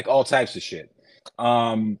drugs, like all types of shit.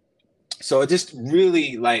 Um, so it just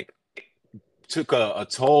really like took a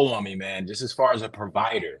toll on me, man, just as far as a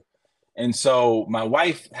provider. And so my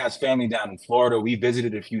wife has family down in Florida. We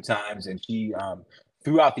visited a few times, and she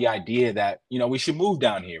threw out the idea that, you know, we should move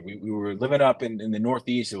down here. We were living up in the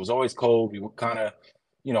Northeast. It was always cold. We were kind of,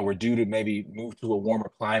 you know, we're due to maybe move to a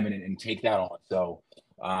warmer climate and take that on. So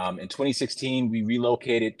in 2016, we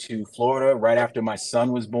relocated to Florida right after my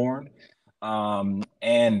son was born.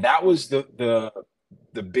 And that was the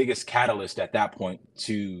biggest catalyst at that point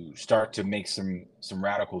to start to make some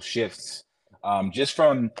radical shifts, just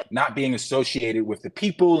from not being associated with the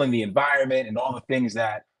people and the environment and all the things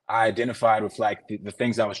that I identified with, like the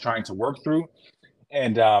things I was trying to work through.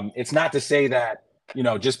 And it's not to say that, you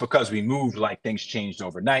know, just because we moved, like things changed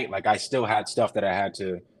overnight. Like I still had stuff that I had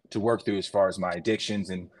to work through as far as my addictions,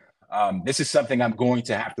 and this is something I'm going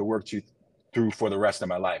to have to through for the rest of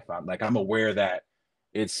my life. I'm aware that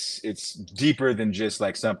it's deeper than just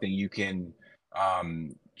like something you can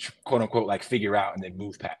quote unquote like figure out and then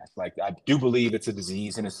move past. Like I do believe it's a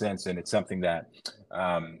disease in a sense, and it's something that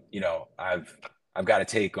you know, I've got to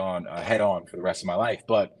take on head on for the rest of my life.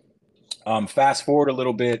 But fast forward a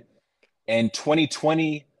little bit, in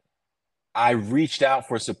 2020 I reached out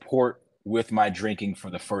for support with my drinking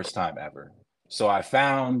for the first time ever. So I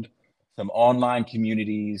found some online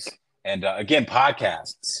communities and again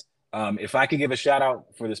podcasts. If I could give a shout out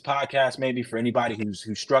for this podcast, maybe for anybody who's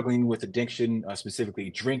struggling with addiction, specifically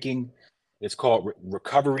drinking, it's called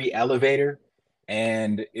Recovery Elevator,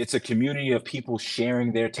 and it's a community of people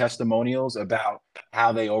sharing their testimonials about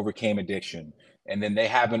how they overcame addiction. And then they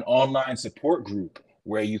have an online support group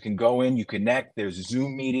where you can go in, you connect. There's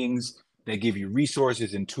Zoom meetings. They give you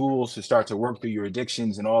resources and tools to start to work through your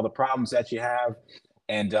addictions and all the problems that you have.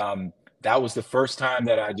 And that was the first time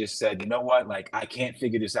that I just said, you know what, like I can't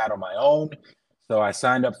figure this out on my own. So I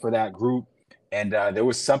signed up for that group, and there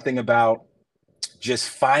was something about just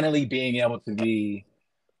finally being able to be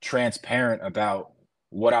transparent about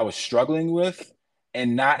what I was struggling with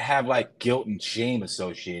and not have like guilt and shame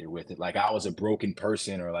associated with it. Like I was a broken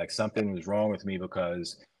person or like something was wrong with me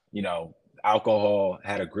because, you know, alcohol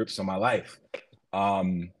had a grips on my life.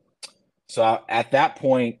 Um, at that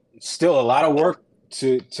point, still a lot of work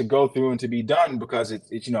to go through and to be done because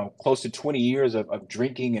it's you know, close to 20 years of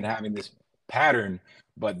drinking and having this pattern.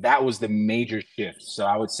 But that was the major shift. So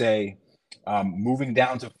I would say moving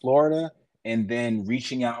down to Florida and then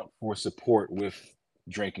reaching out for support with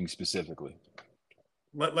drinking specifically.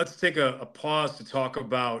 Let's take a pause to talk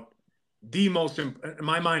about the most, in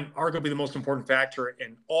my mind, arguably the most important factor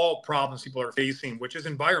in all problems people are facing, which is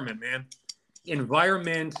environment, man.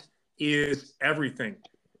 Environment is everything.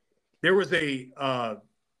 There was I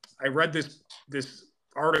read this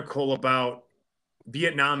article about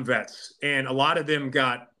Vietnam vets, and a lot of them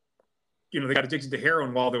got, you know, they got addicted to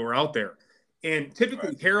heroin while they were out there. And typically,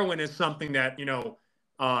 Right. heroin is something that, you know,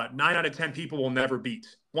 9 out of 10 people will never beat.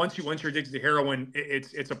 Once you're addicted to heroin,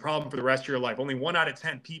 it's a problem for the rest of your life. Only 1 out of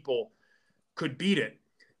 10 people could beat it.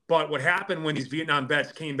 But what happened when these Vietnam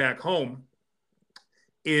vets came back home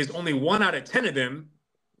is only 1 out of 10 of them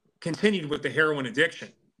continued with the heroin addiction.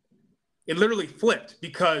 It literally flipped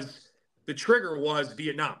because the trigger was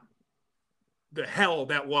Vietnam, the hell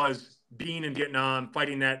that was being in Vietnam,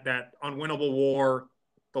 fighting that unwinnable war,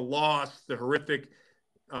 the loss, the horrific,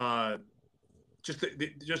 uh, just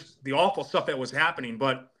the awful stuff that was happening.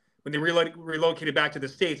 But when they relocated back to the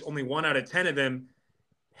States, only 1 out of 10 of them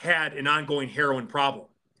had an ongoing heroin problem.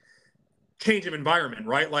 Change of environment,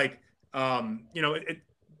 right? Like, you know,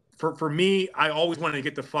 for me, I always wanted to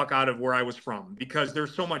get the fuck out of where I was from because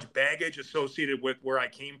there's so much baggage associated with where I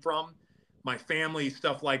came from, my family,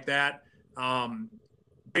 stuff like that.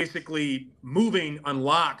 Basically, moving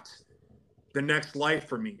unlocked the next life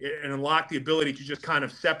for me. It unlocked the ability to just kind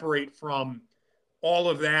of separate from all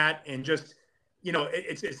of that and just, you know,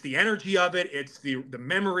 it's the energy of it, it's the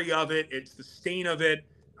memory of it, it's the stain of it.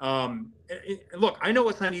 Look, I know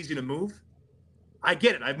it's not easy to move. I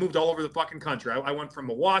get it. I've moved all over the fucking country. I went from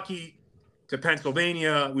Milwaukee to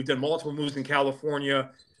Pennsylvania. We've done multiple moves in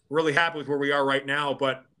California. Really happy with where we are right now.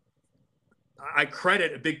 But I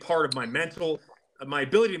credit a big part of my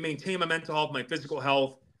ability to maintain my mental health, my physical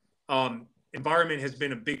health, environment has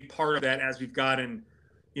been a big part of that as we've gotten,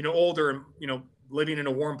 older and, living in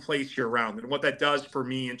a warm place year round, and what that does for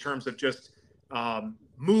me in terms of just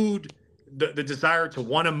mood, the desire to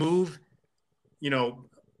want to move,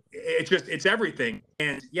 it's everything.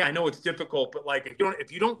 And yeah, I know it's difficult, but like,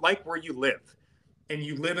 if you don't like where you live and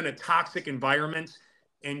you live in a toxic environment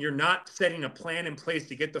and you're not setting a plan in place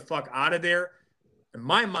to get the fuck out of there, in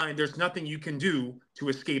my mind, there's nothing you can do to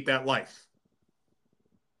escape that life.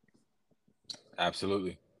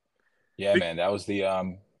 Absolutely. Yeah, man. That was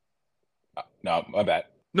the no, my bad.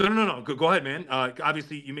 No. Go ahead, man.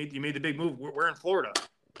 Obviously, you made the big move. We're in Florida.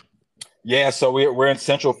 Yeah, so we're in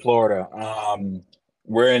Central Florida.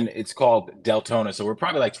 It's called Deltona, so we're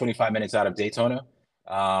probably like 25 minutes out of Daytona.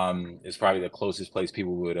 It's probably the closest place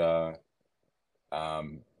people would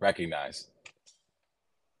recognize.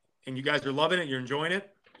 And you guys are loving it. You're enjoying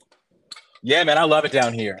it. Yeah, man, I love it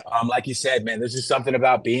down here. Like you said, man, there's just something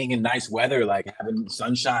about being in nice weather, like having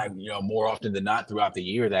sunshine, more often than not throughout the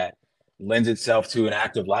year, that lends itself to an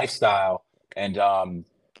active lifestyle. And when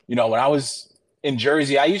I was in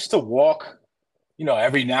Jersey, I used to walk,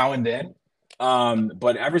 every now and then.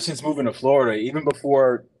 But ever since moving to Florida, even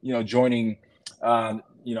before, joining,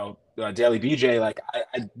 Daily BJ, like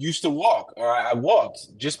I used to walk, or I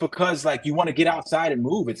walked, just because like you want to get outside and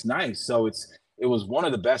move. It's nice. So it was one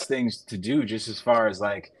of the best things to do, just as far as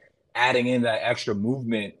like adding in that extra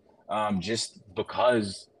movement, just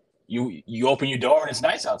because you open your door and it's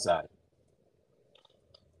nice outside.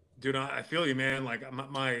 Dude, I feel you, man. Like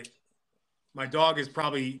my dog she's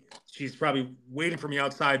probably waiting for me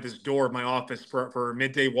outside this door of my office for a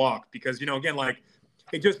midday walk, because, again, like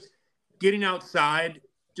it just getting outside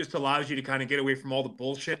just allows you to kind of get away from all the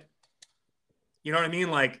bullshit. You know what I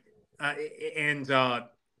mean? Like, as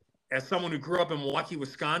someone who grew up in Milwaukee,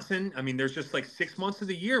 Wisconsin, I mean, there's just like 6 months of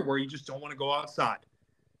the year where you just don't want to go outside.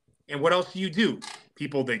 And what else do?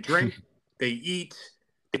 People, they drink, they eat,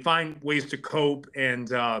 they find ways to cope, and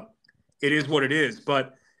it is what it is.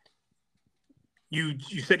 But you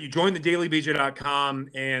said you joined the dailybj.com,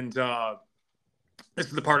 and this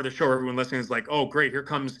is the part of the show everyone listening is like, oh, great, here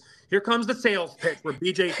comes the sales pitch where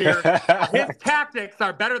BJ's here. His tactics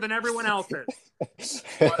are better than everyone else's.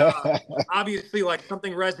 But obviously, like,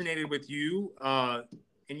 something resonated with you, and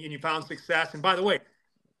you found success. And by the way,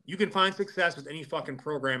 you can find success with any fucking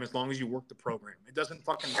program as long as you work the program. It doesn't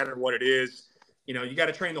fucking matter what it is. You got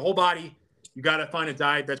to train the whole body. You got to find a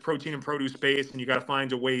diet that's protein and produce based, and you got to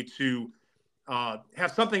find a way to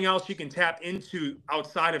have something else you can tap into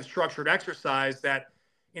outside of structured exercise that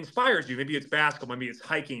inspires you. Maybe it's basketball, maybe it's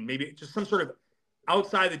hiking, maybe it's just some sort of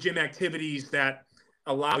outside the gym activities that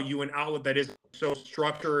allow you an outlet that isn't so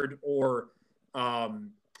structured or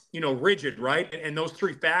rigid, right? And those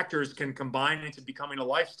three factors can combine into becoming a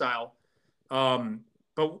lifestyle.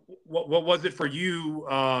 But what was it for you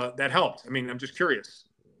that helped? I mean, I'm just curious.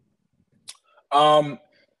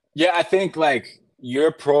 Yeah, I think like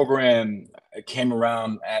your program came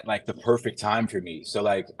around at like the perfect time for me. So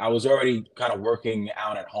like I was already kind of working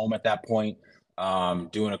out at home at that point,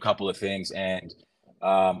 doing a couple of things, and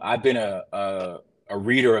I've been a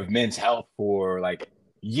reader of Men's Health for like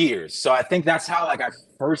years. So I think that's how like I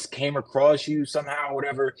first came across you somehow,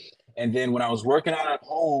 whatever. And then when I was working out at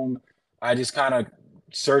home, I just kind of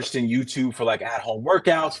searched in YouTube for like at home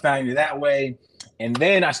workouts, found you that way. And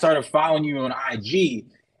then I started following you on IG.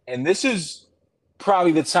 And this is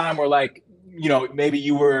probably the time where like, maybe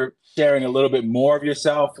you were sharing a little bit more of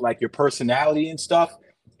yourself, like your personality and stuff.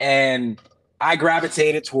 And I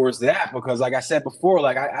gravitated towards that because, like I said before,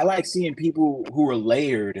 like I like seeing people who are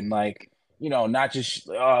layered and like, not just,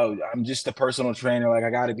 oh, I'm just a personal trainer. Like I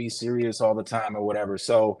got to be serious all the time or whatever.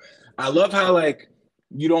 So I love how like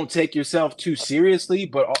you don't take yourself too seriously,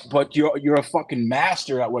 but you're a fucking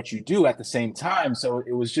master at what you do at the same time. So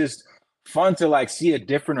it was just fun to like see a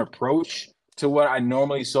different approach to what I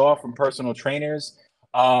normally saw from personal trainers.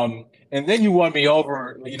 And then you won me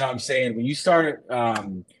over, what I'm saying, when you started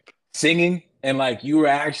singing and like you were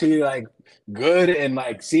actually like good and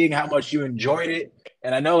like seeing how much you enjoyed it.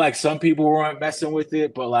 And I know like some people weren't messing with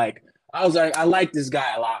it, but like I was like, I like this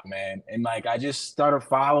guy a lot, man. And like I just started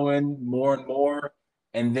following more and more,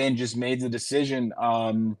 and then just made the decision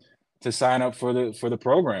to sign up for the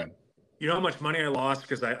program. You know how much money I lost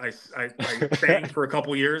because I sang for a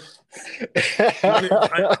couple years?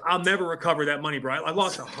 I'll never recover that money, bro. I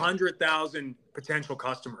lost 100,000 potential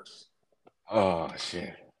customers. Oh,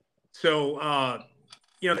 shit. So,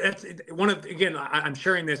 that's one of, again, I'm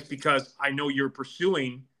sharing this because I know you're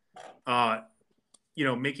pursuing,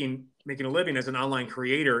 making a living as an online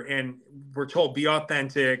creator, and we're told be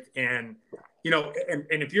authentic. And,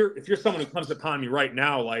 and if you're someone who comes upon me right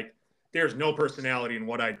now, like, there's no personality in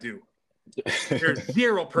what I do. There's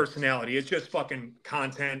zero personality. It's just fucking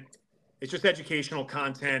content. It's just educational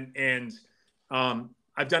content. And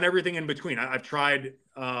I've done everything in between. I've tried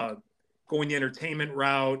going the entertainment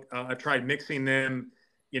route. I've tried mixing them,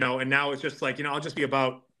 and now it's just like, I'll just be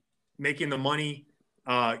about making the money,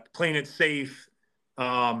 playing it safe.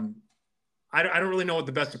 I don't really know what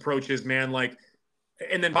the best approach is, man. Like,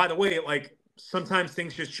 and then by the way, like sometimes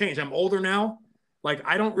things just change. I'm older now. Like,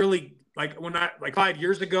 I don't really like like 5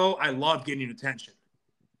 years ago, I loved getting attention.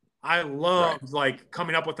 I loved like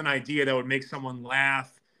coming up with an idea that would make someone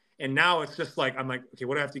laugh. And now it's just like, I'm like, okay,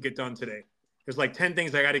 what do I have to get done today? There's like 10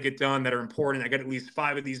 things I got to get done that are important. I got at least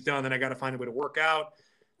 5 of these done. Then I got to find a way to work out,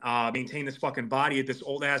 maintain this fucking body at this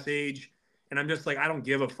old ass age. And I'm just like, I don't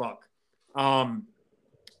give a fuck.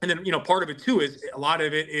 And then, part of it too is a lot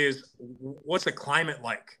of it is what's the climate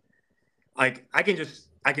like? Like I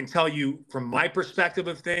can tell you from my perspective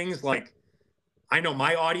of things, like I know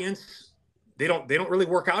my audience, they don't really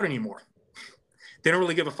work out anymore. They don't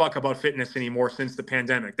really give a fuck about fitness anymore since the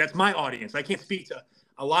pandemic. That's my audience. I can't speak to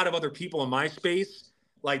a lot of other people in my space.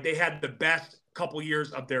 Like they had the best couple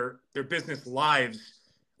years of their business lives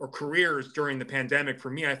or careers during the pandemic. For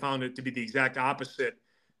me, I found it to be the exact opposite.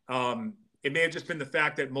 It may have just been the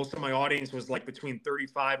fact that most of my audience was like between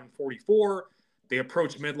 35 and 44. They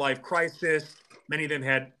approached midlife crisis. Many of them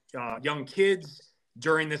had young kids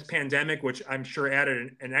during this pandemic, which I'm sure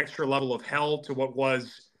added an extra level of hell to what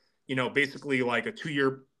was, basically like a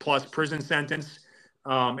 2-year plus prison sentence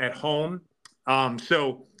at home.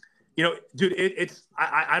 So, dude,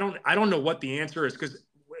 I don't know what the answer is, because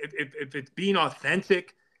if it's being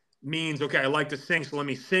authentic means, okay, I like to sing, so let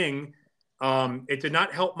me sing. It did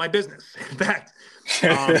not help my business. In fact,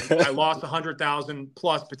 I lost 100,000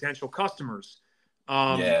 plus potential customers.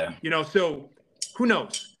 So who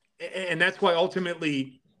knows? And that's why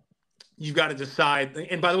ultimately you've got to decide.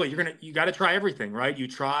 And by the way, you got to try everything, right? You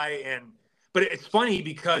try but it's funny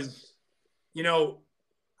because,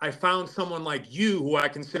 I found someone like you who I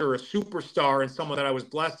consider a superstar and someone that I was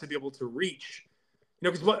blessed to be able to reach,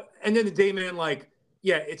 because and then the day, man, like,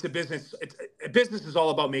 yeah, it's a business. A business is all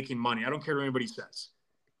about making money. I don't care what anybody says.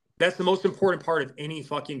 That's the most important part of any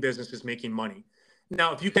fucking business, is making money.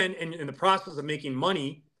 Now, if you can, in the process of making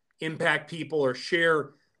money, impact people or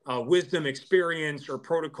share wisdom, experience, or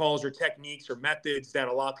protocols or techniques or methods that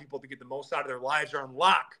allow people to get the most out of their lives or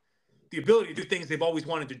unlock the ability to do things they've always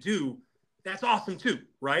wanted to do, that's awesome too,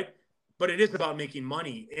 right? But it is about making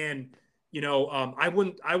money. And, I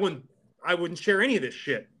wouldn't share any of this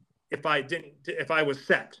shit if I was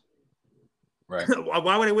set. Right.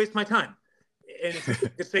 Why would I waste my time? And it's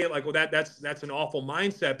to say like, well, that's an awful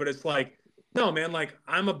mindset, but it's like, no, man, like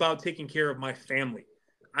I'm about taking care of my family.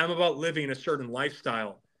 I'm about living a certain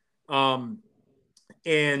lifestyle.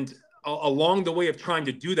 And along the way of trying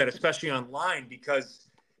to do that, especially online, because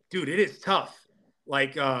dude, it is tough.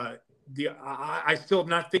 Like, I still have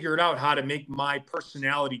not figured out how to make my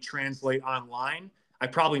personality translate online. I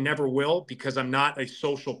probably never will, because I'm not a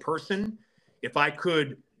social person. If I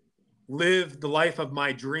could live the life of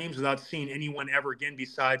my dreams without seeing anyone ever again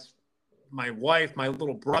besides my wife, my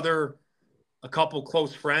little brother, a couple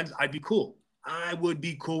close friends, I'd be cool. I would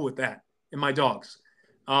be cool with that, and my dogs.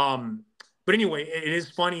 But anyway, it is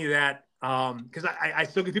funny that because I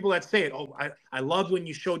still get people that say it. Oh, I loved when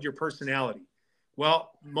you showed your personality.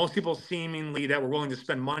 Well, most people seemingly that were willing to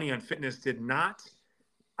spend money on fitness did not.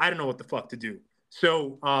 I don't know what the fuck to do.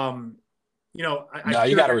 So, you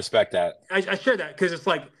got to respect that. I share that because it's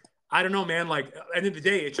like, I don't know, man. Like at the end of the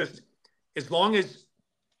day, it's just as long as,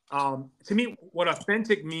 to me, what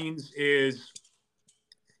authentic means is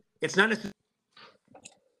it's not necessarily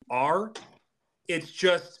it's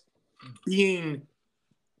just being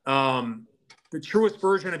the truest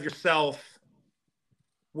version of yourself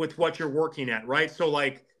with what you're working at, right? So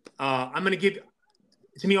like, to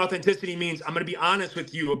me, authenticity means I'm going to be honest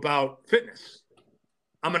with you about fitness.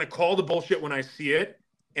 I'm going to call the bullshit when I see it,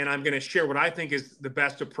 and I'm going to share what I think is the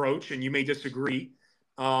best approach, and you may disagree.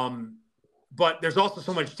 But there's also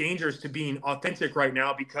so much dangers to being authentic right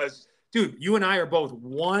now because, dude, you and I are both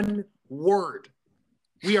one word.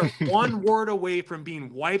 We are one word away from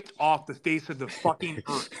being wiped off the face of the fucking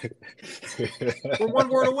earth. We're one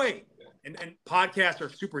word away. And podcasts are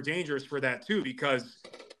super dangerous for that too, because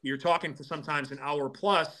you're talking for sometimes an hour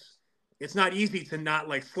plus. It's not easy to not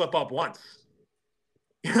like slip up once.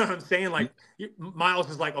 You know what I'm saying? Like Miles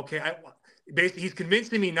is like, okay, basically he's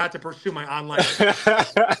convincing me not to pursue my online.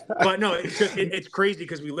 But no, it's crazy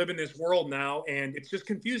because we live in this world now and it's just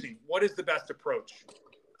confusing. What is the best approach?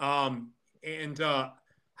 How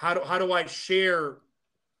do I share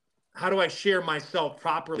how do I share myself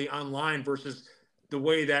properly online versus the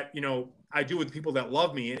way that, you know, I do with people that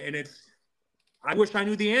love me. And I wish I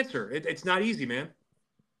knew the answer. It's not easy, man.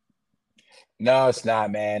 No, it's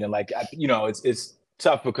not, man. And like, you know, it's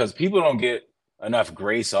tough because people don't get enough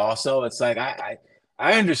grace. Also, it's like I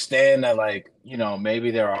understand that, like, you know, maybe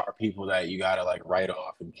there are people that you gotta like write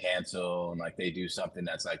off and cancel, and like they do something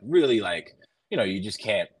that's like really like, you know, you just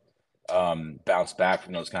can't bounce back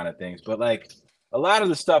from those kind of things. But like a lot of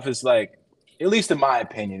the stuff is like, at least in my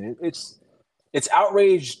opinion, it's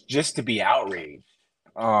outrage just to be outraged.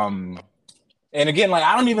 Um, and again, like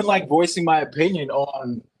I don't even like voicing my opinion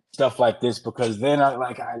on stuff like this because then I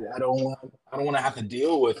don't want to have to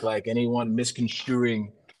deal with like anyone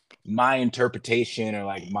misconstruing my interpretation or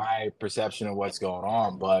like my perception of what's going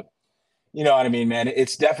on. But you know what I mean, man?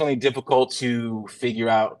 It's definitely difficult to figure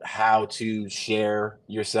out how to share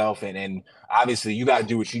yourself, and obviously you got to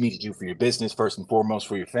do what you need to do for your business first and foremost,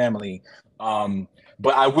 for your family.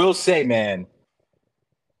 But I will say, man,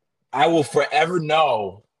 I will forever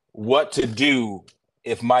know what to do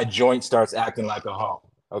if my joint starts acting like a hoe.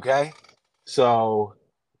 Okay, so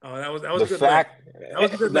Oh, that was the a good list. fact That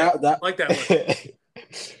was a good list. that I like that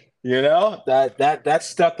list. you know that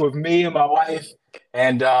stuck with me and my wife,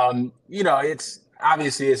 and you know, it's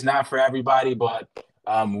obviously it's not for everybody, but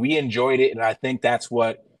we enjoyed it, and I think that's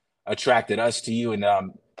what attracted us to you. And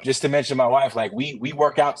just to mention my wife, like we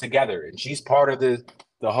work out together, and she's part of the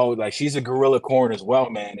whole, like she's a gorilla corn as well,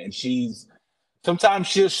 man, and she's sometimes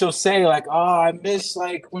she'll say like, "Oh, I miss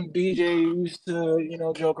like when BJ used to, you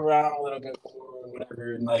know, joke around a little bit more or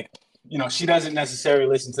whatever." And like, you know, she doesn't necessarily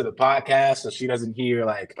listen to the podcast, so she doesn't hear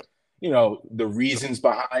like, you know, the reasons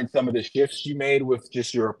behind some of the shifts you made with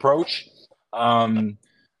just your approach. Um,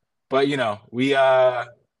 but you know, we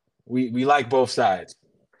like both sides.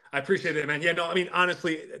 I appreciate it, man. Yeah, no, I mean,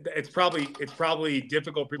 honestly, it's probably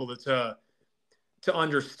difficult for people to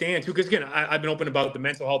understand too. Because again, I've been open about the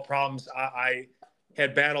mental health problems I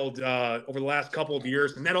had battled over the last couple of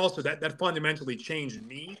years, and that also that fundamentally changed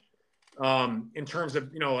me in terms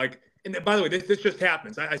of, you know, like. And by the way, this just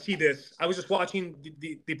happens. I see this. I was just watching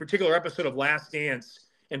the particular episode of Last Dance,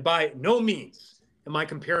 and by no means am I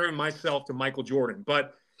comparing myself to Michael Jordan,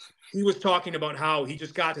 but he was talking about how he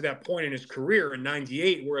just got to that point in his career in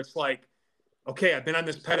 '98 where it's like, okay, I've been on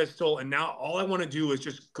this pedestal, and now all I want to do is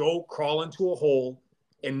just go crawl into a hole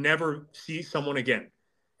and never see someone again.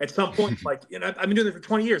 At some point, like, you know, I've been doing this for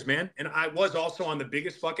 20 years, man. And I was also on the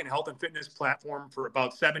biggest fucking health and fitness platform for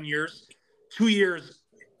about 7 years, 2 years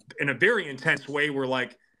in a very intense way where,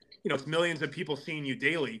 like, you know, it's millions of people seeing you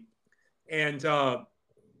daily. And the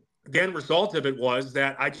end result of it was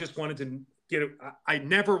that I just wanted to I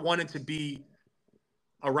never wanted to be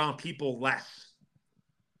around people less.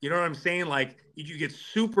 You know what I'm saying? Like you get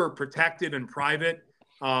super protected and private,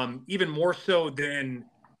 even more so than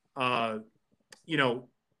uh, you know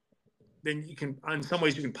than you can. In some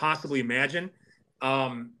ways, you can possibly imagine.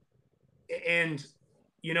 Um, and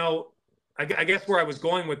you know, I guess where I was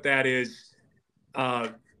going with that is, uh,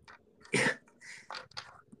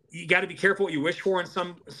 you got to be careful what you wish for in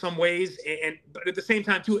some ways, and but at the same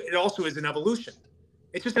time too, it also is an evolution.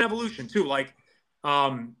 It's just an evolution too. Like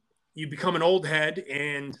um, you become an old head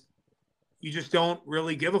and you just don't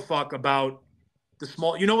really give a fuck about the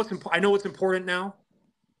small. You know what's I know what's important now,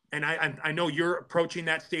 and I know you're approaching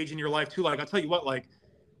that stage in your life too. Like I'll tell you what, like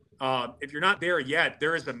if you're not there yet,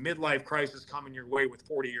 there is a midlife crisis coming your way with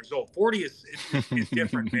 40 years old. 40 is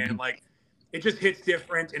different, man. Like it just hits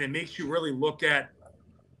different, and it makes you really look at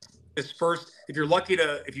this first. If you're lucky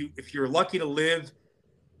to live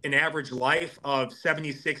an average life of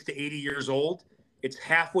 76 to 80 years old, it's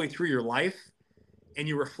halfway through your life, and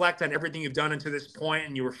you reflect on everything you've done until this point,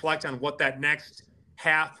 and you reflect on what that next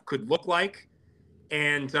half could look like.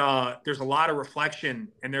 And there's a lot of reflection,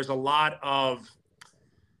 and there's a lot of,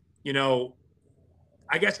 you know,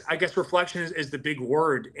 I guess reflection is the big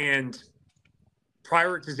word, and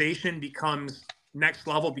prioritization becomes next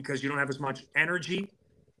level because you don't have as much energy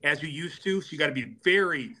as you used to. So you got to be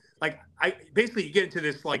very like I basically you get into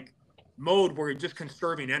this like mode where you're just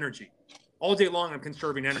conserving energy all day long. I'm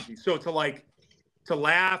conserving energy. So to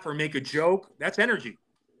laugh or make a joke, that's energy.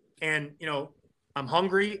 And you know, I'm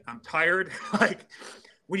hungry, I'm tired. Like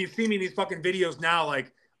when you see me in these fucking videos now,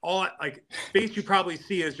 like all like face you probably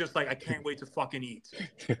see is just like I can't wait to fucking eat.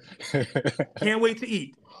 Can't wait to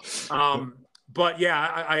eat. Um, but yeah,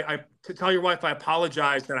 I to tell your wife I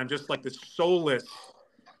apologize that I'm just like this soulless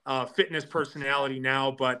fitness personality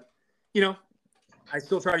now. But you know, I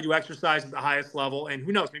still try to do exercise at the highest level, and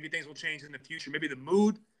who knows, maybe things will change in the future. Maybe the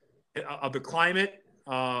mood of the climate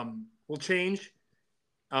will change.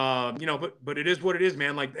 But it is what it is,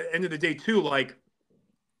 man. Like at the end of the day, too, like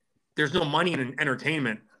there's no money in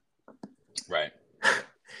entertainment, Right.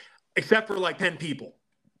 except for like 10 people.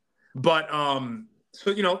 But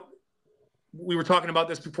so we were talking about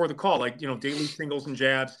this before the call, like daily singles and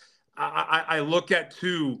jabs. I look at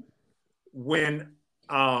too when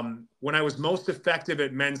I was most effective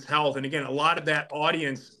at Men's Health, and again, a lot of that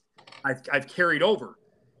audience I've carried over,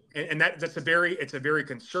 and that's it's a very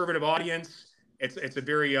conservative audience.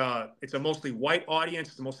 It's a mostly white audience.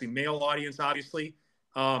 It's a mostly male audience, obviously.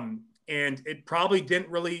 And it probably didn't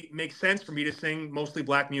really make sense for me to sing mostly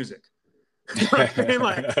black music. You know what I'm saying?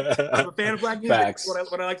 Like, I'm a fan of black music. Facts.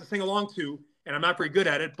 What I like to sing along to, and I'm not very good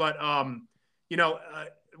at it. But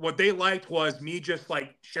what they liked was me just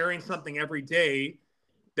like sharing something every day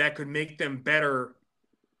that could make them better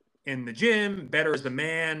in the gym, better as a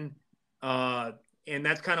man, and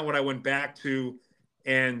that's kind of what I went back to.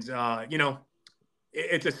 And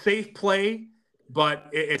it's a safe play, but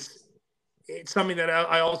it's something that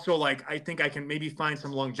I also like. I think I can maybe find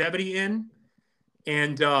some longevity in.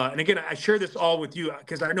 And again, I share this all with you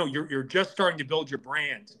because I know you're just starting to build your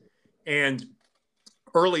brand, and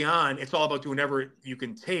early on, it's all about doing whatever you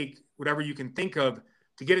can take, whatever you can think of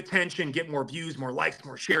to get attention, get more views, more likes,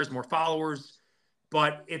 more shares, more followers.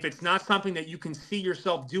 But if it's not something that you can see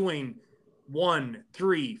yourself doing 1,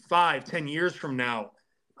 3, 5, 10 years from now,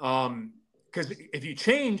 because if you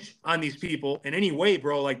change on these people in any way,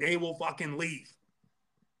 bro, like they will fucking leave.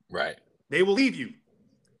 Right. They will leave you.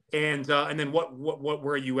 And then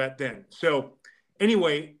where are you at then? So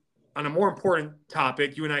anyway, on a more important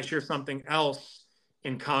topic, you and I share something else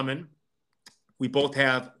in common. We both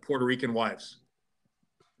have Puerto Rican wives.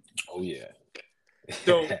 Oh yeah.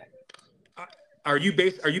 So are you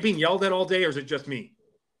being yelled at all day, or is it just me?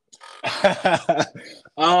 I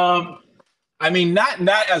mean,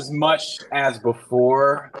 not as much as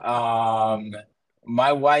before.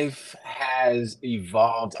 My wife has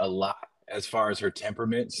evolved a lot as far as her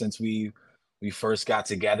temperament since we first got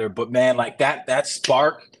together. But man, like that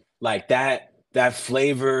spark, like that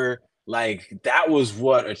flavor, like that was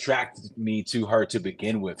what attracted me to her to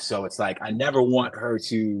begin with. So it's like I never want her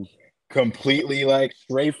to completely like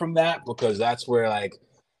stray from that, because that's where like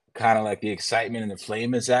kind of like the excitement and the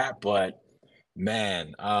flame is at. But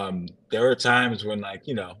man, there are times when like,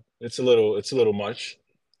 it's a little much.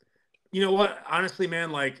 You know what? Honestly,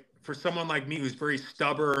 man, like for someone like me who's very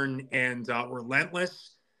stubborn and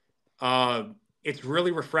relentless, uh, it's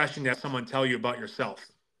really refreshing to have someone tell you about yourself.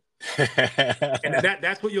 And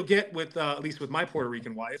that's what you'll get with at least with my Puerto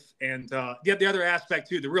Rican wife. And the other aspect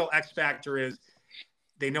too, the real X factor is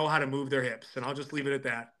they know how to move their hips, and I'll just leave it at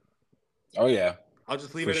that. Oh yeah, I'll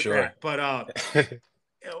just leave for it at sure. that. But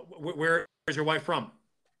where is your wife from?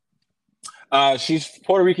 She's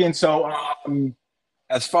Puerto Rican, so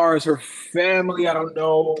as far as her family, I don't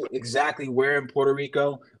know exactly where in Puerto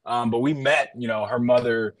Rico, but we met. Her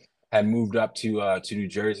mother had moved up to New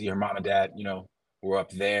Jersey. Her mom and dad, were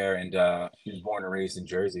up there, and she was born and raised in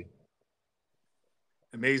Jersey.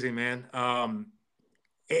 Amazing, man.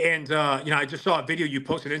 And I just saw a video you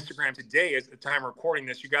posted on Instagram today. At the time of recording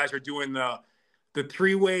this, you guys are doing the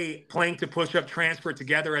three-way plank to push-up transfer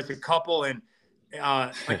together as a couple. And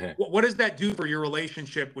what does that do for your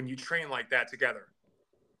relationship when you train like that together?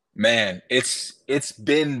 Man, it's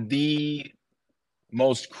been the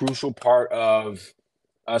most crucial part of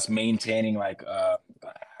us maintaining like a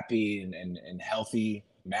happy and healthy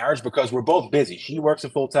marriage, because we're both busy. She works a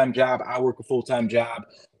full-time job. I work a full-time job.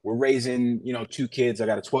 We're raising, 2 kids. I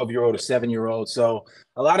got a 12-year-old, a 7-year-old. So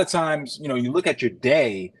a lot of times, you look at your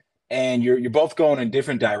day and you're both going in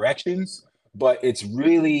different directions, but it's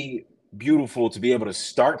really beautiful to be able to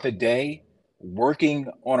start the day working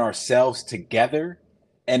on ourselves together,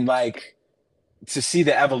 and like to see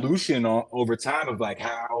the evolution over time of like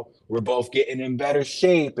how we're both getting in better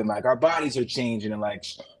shape, and like our bodies are changing, and like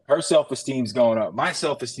her self-esteem's going up, my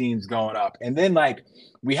self-esteem's going up, and then like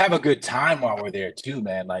we have a good time while we're there too,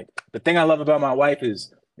 man. Like the thing I love about my wife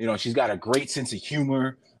is, she's got a great sense of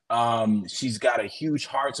humor. She's got a huge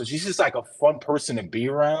heart, so she's just like a fun person to be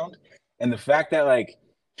around. And the fact that like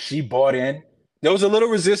she bought in, there was a little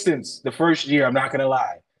resistance the first year, I'm not gonna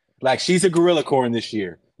lie. Like she's a gorilla corn this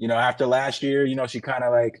year. After last year, she kind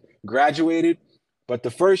of like graduated, but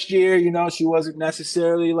the first year, she wasn't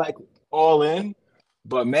necessarily like all in.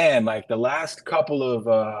 But man, like the last couple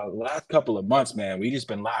of months, man, we just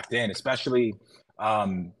been locked in. Especially,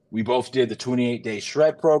 we both did the 28-day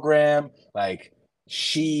shred program. Like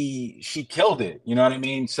she killed it. You know what I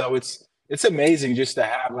mean? So it's amazing just to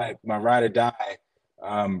have like my ride or die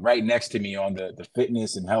right next to me on the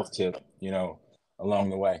fitness and health tip, along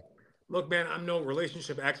the way. Look, man, I'm no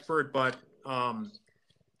relationship expert, but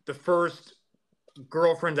the first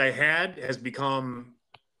girlfriend I had has become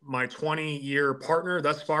my 20-year partner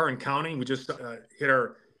thus far and counting. We just hit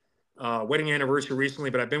our wedding anniversary recently,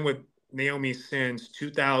 but I've been with Naomi since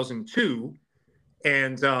 2002.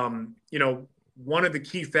 And, one of the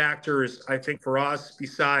key factors, I think, for us,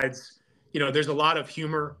 besides, there's a lot of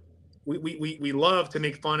humor. We love to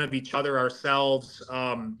make fun of each other ourselves.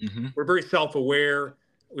 Hmm. We're very self aware.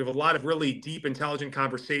 We have a lot of really deep, intelligent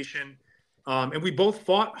conversation. And we both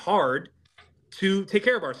fought hard to take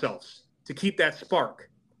care of ourselves, to keep that spark.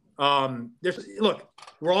 Look,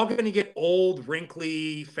 we're all going to get old,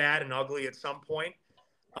 wrinkly, fat, and ugly at some point.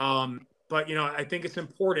 But I think it's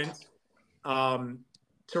important um,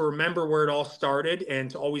 to remember where it all started and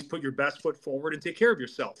to always put your best foot forward and take care of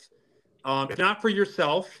yourself. If not for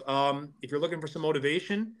yourself, if you're looking for some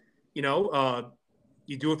motivation, you know, uh,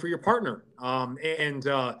 you do it for your partner. And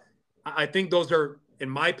I think those are, in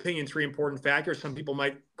my opinion, three important factors. Some people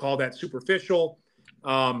might call that superficial,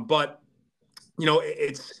 but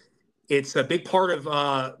it's a big part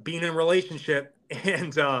of being in a relationship.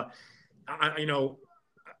 And I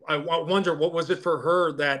wonder, what was it for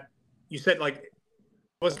her that you said like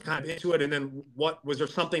wasn't kind of into it, and then what was there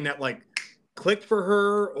something that like clicked for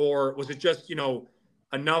her, or was it just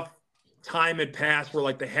enough time had passed where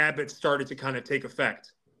like the habits started to kind of take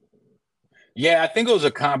effect? Yeah, I think it was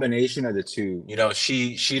a combination of the two.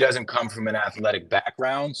 She doesn't come from an athletic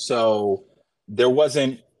background, so there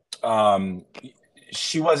wasn't um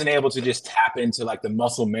she wasn't able to just tap into like the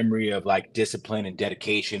muscle memory of like discipline and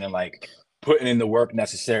dedication and like putting in the work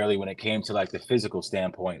necessarily when it came to like the physical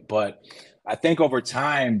standpoint. But I think over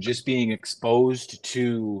time, just being exposed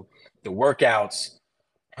to the workouts,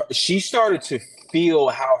 she started to feel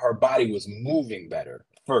how her body was moving better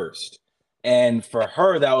first. And for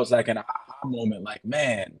her, that was like an aha moment, like,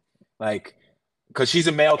 man, like, because she's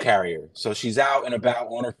a mail carrier. So she's out and about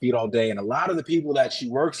on her feet all day. And a lot of the people that she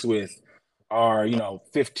works with are,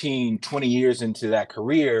 15, 20 years into that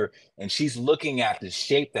career. And she's looking at the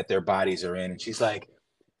shape that their bodies are in. And she's like,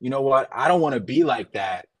 you know what? I don't want to be like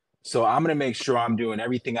that. So I'm going to make sure I'm doing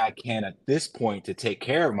everything I can at this point to take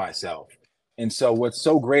care of myself. And so what's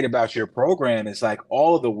so great about your program is like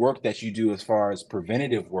all of the work that you do as far as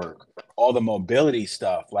preventative work, all the mobility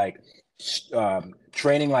stuff, like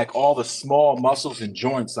training like all the small muscles and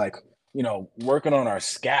joints, like, working on our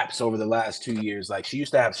scaps over the last 2 years. Like she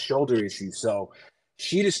used to have shoulder issues. So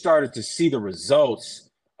she just started to see the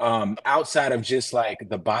results outside of just like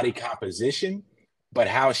the body composition, but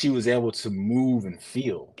how she was able to move and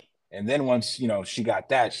feel. And then once, she got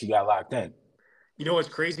that, she got locked in. You know what's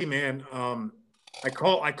crazy, man? I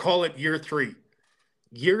call it year three.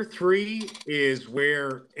 Year three is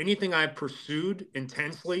where anything I pursued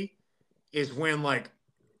intensely is when like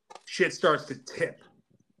shit starts to tip.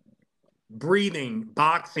 Breathing,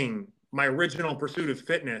 boxing, my original pursuit of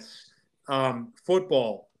fitness,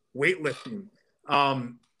 football, weightlifting.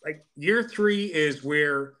 Like year three is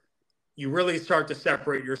where you really start to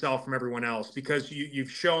separate yourself from everyone else because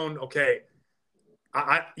you've shown, okay,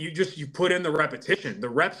 you put in the repetition. The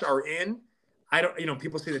reps are in. I don't,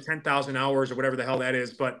 people say the 10,000 hours or whatever the hell that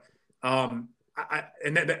is, but by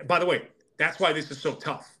the way, that's why this is so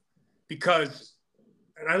tough because,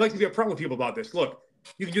 and I like to be upfront with people about this. Look,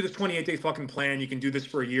 you can do this 28-day fucking plan. You can do this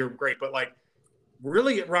for a year, great. But like,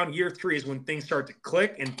 really, around year three is when things start to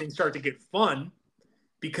click and things start to get fun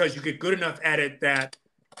because you get good enough at it that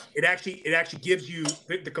it actually gives you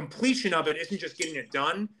the completion of it isn't just getting it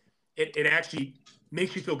done. It actually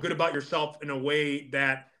makes you feel good about yourself in a way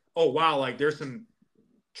that, oh wow, like there's some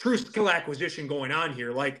true skill acquisition going on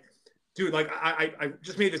here. Like, dude, like I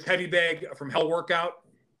just made this heavy bag from Hell workout.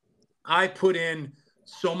 I put in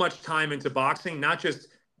so much time into boxing, not just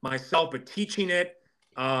myself, but teaching it.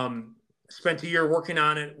 Spent a year working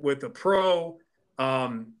on it with a pro.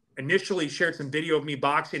 Initially shared some video of me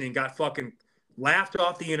boxing and got fucking laughed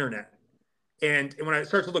off the internet. And when I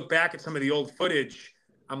start to look back at some of the old footage,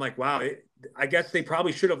 I'm like, wow, I guess they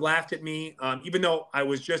probably should have laughed at me, even though I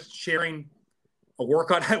was just sharing a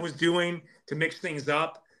workout I was doing to mix things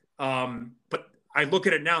up. But I look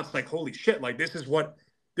at it now, it's like, holy shit, like this is what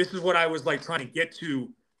I was like trying to get to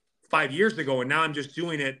 5 years ago, and now I'm just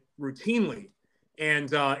doing it routinely, and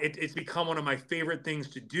it's become one of my favorite things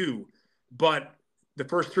to do. But the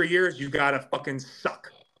first 3 years, you gotta fucking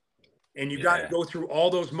suck, and you got to Yeah. go through all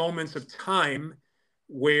those moments of time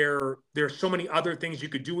where there's so many other things you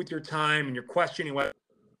could do with your time, and you're questioning what.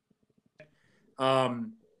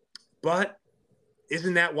 Um, but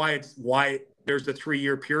isn't that why there's a 3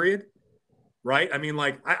 year period? Right? I mean,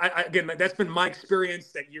 like, again, that's been my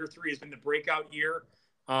experience. That year three has been the breakout year.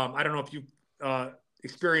 I don't know if you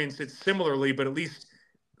experience it similarly, but at least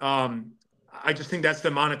I just think that's the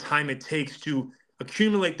amount of time it takes to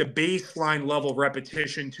accumulate the baseline level of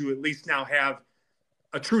repetition to at least now have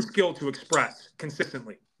a true skill to express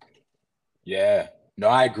consistently. Yeah. No,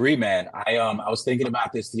 I agree, man. I was thinking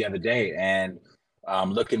about this the other day, and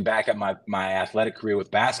looking back at my athletic career with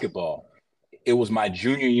basketball, it was my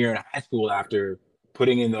junior year in high school after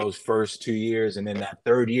putting in those first 2 years, and then that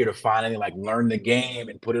third year to finally like learn the game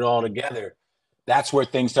and put it all together. That's where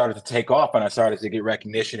things started to take off, and I started to get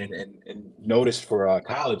recognition and noticed for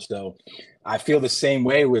college. Though I feel the same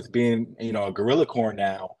way with being, a gorilla core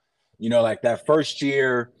now. Like that first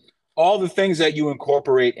year, all the things that you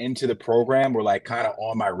incorporate into the program were like kind of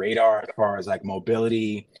on my radar as far as like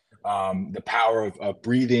mobility, the power of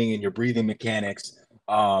breathing and your breathing mechanics,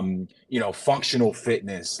 functional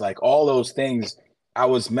fitness, like all those things I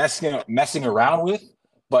was messing around with,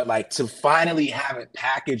 but like to finally have it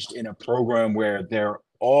packaged in a program where they're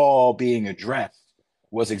all being addressed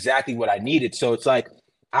was exactly what I needed. So it's like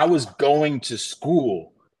I was going to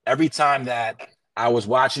school every time that I was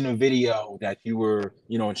watching a video that you were,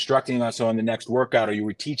 instructing us on the next workout, or you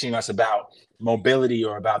were teaching us about mobility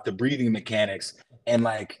or about the breathing mechanics. And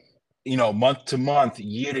like, month to month,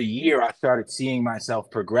 year to year, I started seeing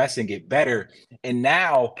myself progress and get better. And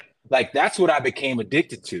now, like, that's what I became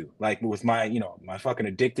addicted to. Like with my, my fucking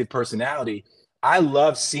addicted personality, I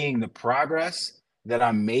love seeing the progress that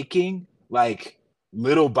I'm making, like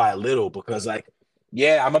little by little, because like,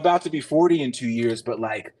 yeah, I'm about to be 40 in 2 years, but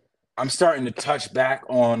like, I'm starting to touch back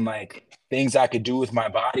on like things I could do with my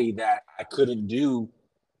body that I couldn't do,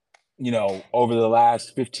 over the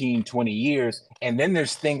last 15, 20 years. And then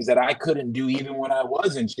there's things that I couldn't do even when I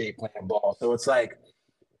was in shape playing ball. So it's like,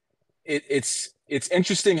 it's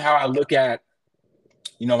interesting how I look at,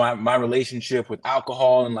 my relationship with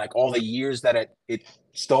alcohol and like all the years that it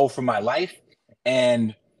stole from my life.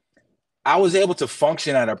 And I was able to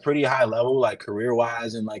function at a pretty high level, like career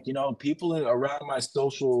wise. And like, people around my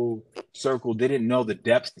social circle didn't know the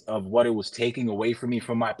depth of what it was taking away from me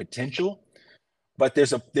from my potential. But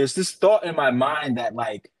there's this thought in my mind that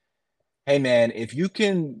like, hey man, if you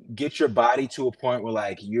can get your body to a point where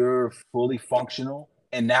like you're fully functional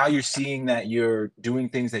and now you're seeing that you're doing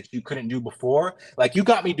things that you couldn't do before, like you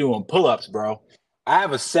got me doing pull-ups, bro. I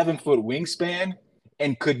have a 7-foot wingspan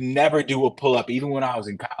and could never do a pull-up even when I was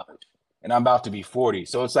in college, and I'm about to be 40.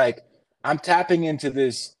 So it's like I'm tapping into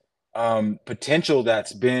this potential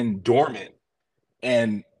that's been dormant,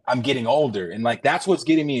 and I'm getting older. And like that's what's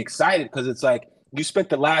getting me excited, because it's like you spent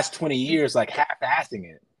the last 20 years like half-assing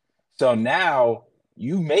it. So now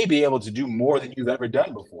you may be able to do more than you've ever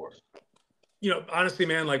done before. Honestly,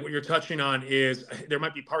 man, like what you're touching on is there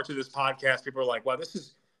might be parts of this podcast people are like, wow,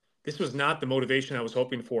 this was not the motivation I was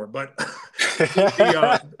hoping for. But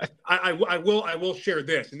I will share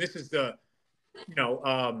this, and this is the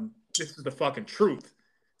this is the fucking truth.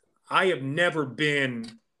 I have never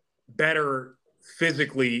been better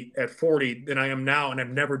physically at 40 than I am now, and I've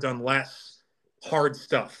never done less hard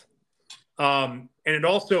stuff. And it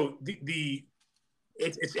also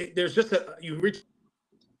there's just you reach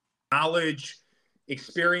knowledge,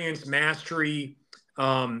 experience, mastery.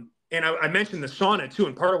 And I mentioned the sauna too.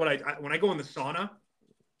 And part of what when I go in the sauna,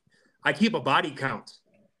 I keep a body count,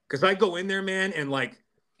 because I go in there, man, and like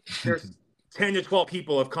there's 10 to 12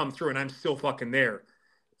 people have come through and I'm still fucking there.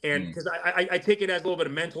 And because I take it as a little bit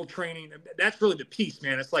of mental training. That's really the piece,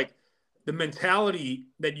 man. It's like the mentality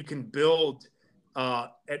that you can build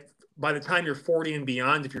by the time you're 40 and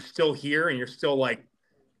beyond, if you're still here and you're still like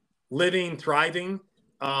living, thriving,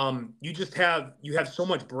 you have so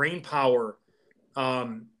much brain power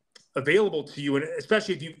available to you. And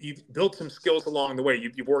especially if you've built some skills along the way,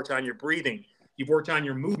 you've worked on your breathing, you've worked on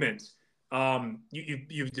your movements,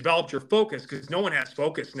 you've developed your focus, because no one has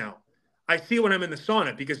focus now. I see when I'm in the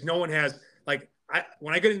sauna, because no one has, like,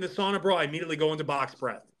 when I get into the sauna, bro, I immediately go into box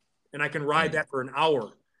breath, and I can ride that for an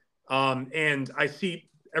hour. And I see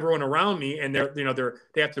everyone around me, and they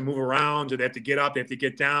have to move around, or they have to get up, they have to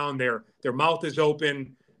get down, their mouth is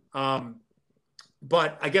open.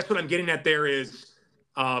 But I guess what I'm getting at there is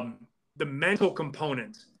the mental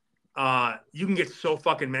component. You can get so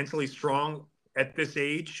fucking mentally strong at this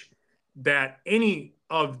age that any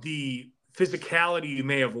of the physicality you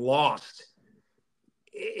may have lost,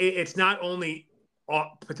 it's not only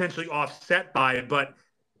potentially offset by it, but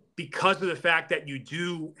because of the fact that you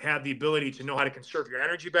do have the ability to know how to conserve your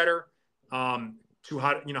energy better, to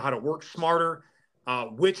how to work smarter,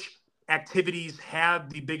 which activities have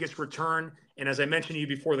the biggest return. And as I mentioned to you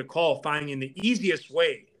before the call, finding the easiest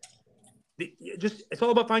way. It's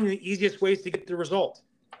all about finding the easiest ways to get the result.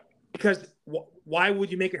 Because why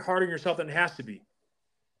would you make it harder on yourself than it has to be?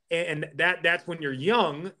 And that's when you're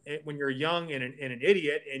young, and an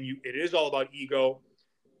idiot, and it is all about ego.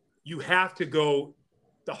 You have to go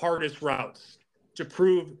the hardest routes to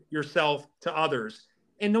prove yourself to others.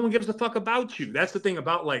 And no one gives a fuck about you. That's the thing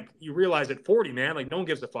about, like, you realize at 40, man, like, no one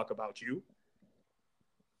gives a fuck about you.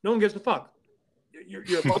 No one gives a fuck. Your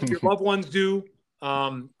loved ones do.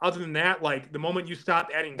 Other than that, like, the moment you stop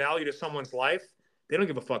adding value to someone's life, they don't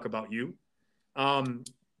give a fuck about you.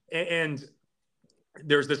 And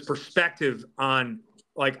there's this perspective on,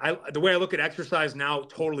 like, the way I look at exercise now,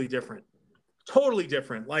 totally different.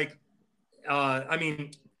 Like, I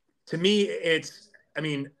mean, to me, it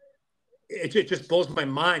just blows my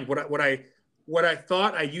mind what I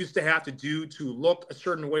thought I used to have to do to look a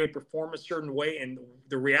certain way, perform a certain way, and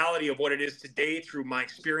the reality of what it is today through my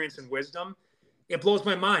experience and wisdom. It blows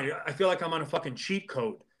my mind. I feel like I'm on a fucking cheat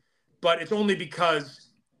code, but it's only because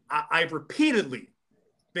I've repeatedly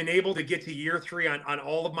been able to get to year 3 on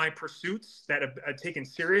all of my pursuits that have taken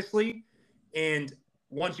seriously. And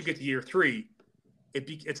once you get to year 3,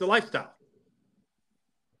 it's a lifestyle.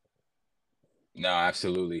 No,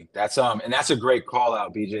 absolutely. That's and that's a great call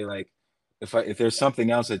out, BJ. Like, if there's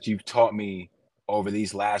something else that you've taught me over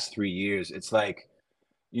these last 3 years, it's like,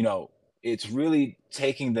 it's really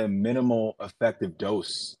taking the minimal effective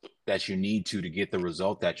dose that you need to get the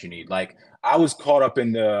result that you need. Like, I was caught up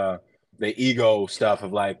in the ego stuff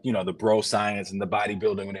of, like, the bro science and the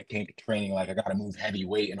bodybuilding when it came to training. Like, I got to move heavy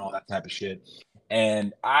weight and all that type of shit.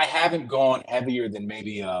 And I haven't gone heavier than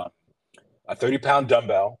maybe a 30-pound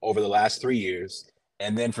dumbbell over the last 3 years.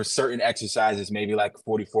 And then for certain exercises, maybe like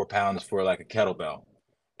 44 pounds for like a kettlebell.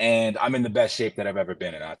 And I'm in the best shape that I've ever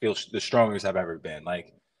been in. I feel the strongest I've ever been.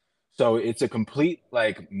 Like, so it's a complete,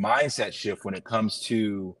 like, mindset shift when it comes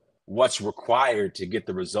to what's required to get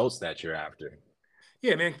the results that you're after.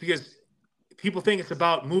 Yeah, man, because people think it's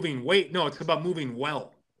about moving weight. No, it's about moving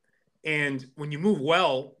well. And when you move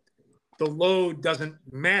well, the load doesn't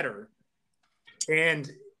matter. And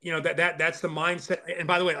that's the mindset. And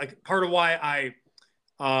by the way, like, part of why I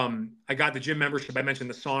got the gym membership, I mentioned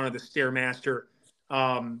the sauna, the Stairmaster,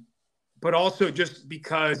 but also just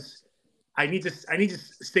because I need to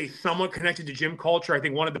stay somewhat connected to gym culture. I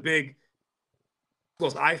think one of the big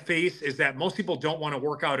goals I face is that most people don't want to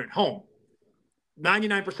work out at home.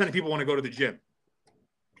 99% of people want to go to the gym,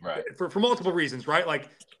 right? For multiple reasons, right? Like,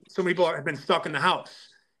 so many people have been stuck in the house,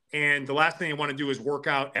 and the last thing they want to do is work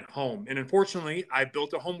out at home. And unfortunately, I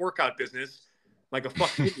built a home workout business like a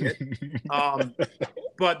fucking idiot.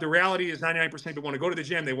 But the reality is 99% of people want to go to the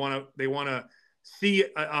gym. They want to see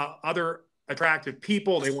other attractive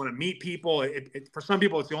people. They want to meet people. For some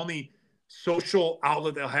people, it's the only social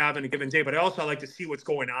outlet they'll have in a given day. But I also like to see what's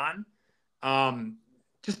going on,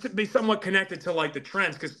 just to be somewhat connected to, like, the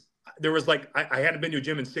trends. Because there was, like, I hadn't been to a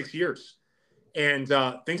gym in 6 years, and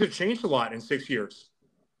things have changed a lot in 6 years.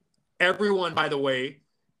 Everyone, by the way,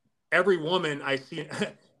 every woman I see,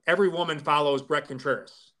 every woman follows Brett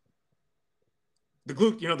Contreras. The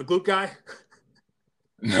glute, the glute guy?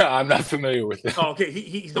 No, I'm not familiar with it. Oh, okay.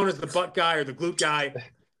 He's known as the butt guy or the glute guy.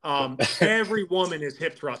 Every woman is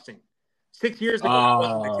hip thrusting. 6 years ago, it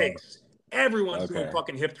wasn't the case. Everyone's doing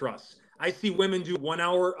fucking hip thrusts. I see women do 1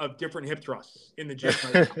 hour of different hip thrusts in the gym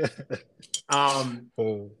right now.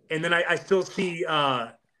 And then I still see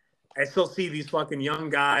these fucking young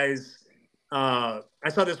guys. I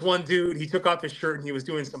saw this one dude, he took off his shirt and he was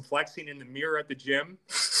doing some flexing in the mirror at the gym.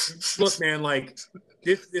 Look, man, like,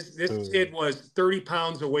 this kid was 30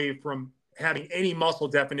 pounds away from having any muscle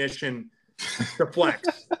definition to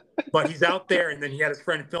flex. But he's out there, and then he had his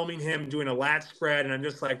friend filming him doing a lat spread, and I'm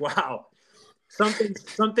just like, wow, something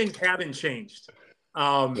haven't changed.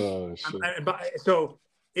 So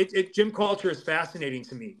gym culture is fascinating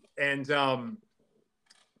to me, and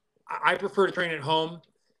I prefer to train at home.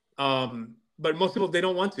 But most people, they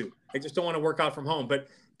don't want to. They just don't want to work out from home. But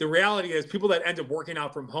the reality is, people that end up working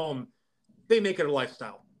out from home, they make it a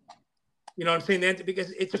lifestyle. You know what I'm saying?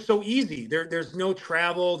 Because it's just so easy. There's no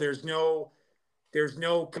travel. There's no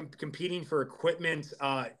competing for equipment.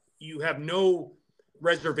 You have no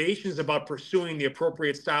reservations about pursuing the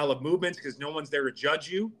appropriate style of movements because no one's there to judge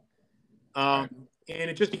you. And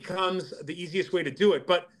it just becomes the easiest way to do it.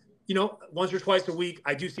 But, once or twice a week,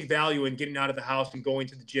 I do see value in getting out of the house and going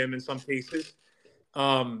to the gym in some cases.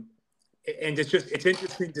 And it's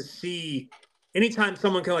interesting to see anytime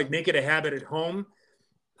someone can, like, make it a habit at home.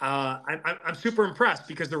 I'm super impressed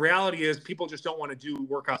because the reality is people just don't want to do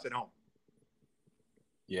workouts at home.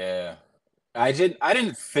 Yeah. I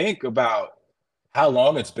didn't think about how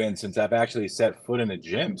long it's been since I've actually set foot in a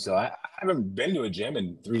gym. So I haven't been to a gym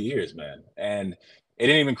in 3 years, man. And it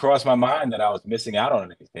didn't even cross my mind that I was missing out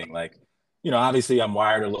on anything. Like, obviously I'm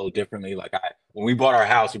wired a little differently. Like when we bought our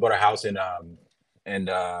house in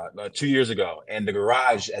 2 years ago, and the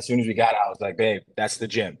garage, as soon as we got out, I was like, babe, that's the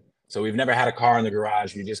gym. So we've never had a car in the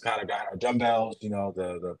garage. We just kind of got our dumbbells,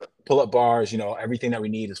 the pull-up bars, everything that we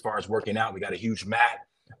need as far as working out. We got a huge mat.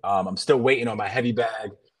 I'm still waiting on my heavy bag.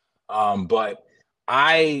 But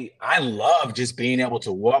I love just being able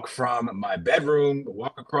to walk from my bedroom,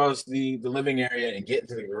 walk across the living area, and get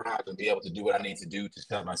into the garage and be able to do what I need to do to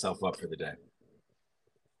set myself up for the day.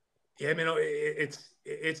 Yeah, I mean,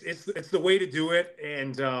 it's the way to do it,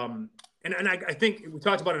 and I think we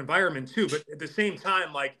talked about environment too, but at the same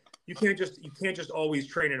time, like you can't just always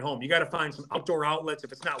train at home. You got to find some outdoor outlets.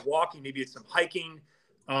 If it's not walking, maybe it's some hiking,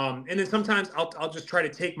 and then sometimes I'll just try to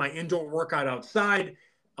take my indoor workout outside.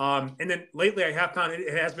 And then lately, I have found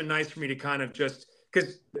it has been nice for me to kind of just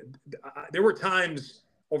because there were times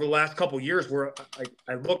over the last couple of years where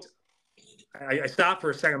I stopped for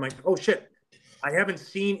a second. I'm like, oh shit. I haven't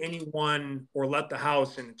seen anyone or left the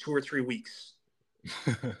house in 2 or 3 weeks.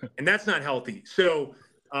 And that's not healthy. So,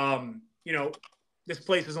 this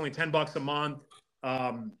place is only $10 a month.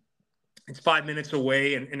 It's 5 minutes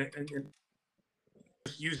away and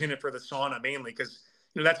just using it for the sauna mainly because,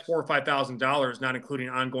 that's $4,000 or $5,000, not including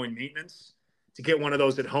ongoing maintenance to get one of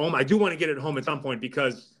those at home. I do want to get it at home at some point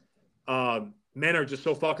because men are just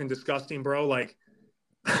so fucking disgusting, bro. Like,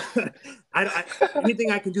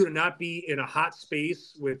 anything I can do to not be in a hot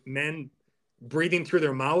space with men breathing through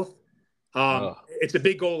their mouth. It's a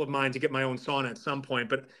big goal of mine to get my own sauna at some point.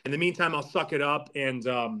 But in the meantime, I'll suck it up, and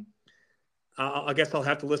I guess I'll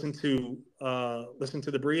have to listen to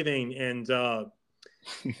the breathing and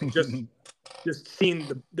just seeing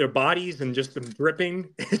their bodies and just them dripping.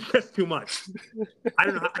 It's just too much. I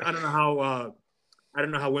don't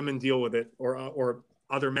know how women deal with it or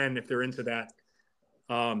other men if they're into that.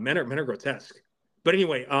 Men are grotesque, but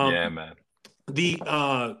anyway, yeah, man. The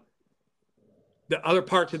other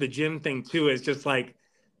part to the gym thing too is just like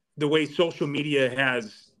the way social media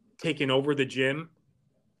has taken over the gym,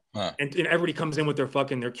 and everybody comes in with their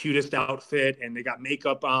cutest outfit and they got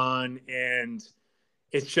makeup on, and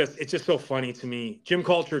it's just so funny to me. Gym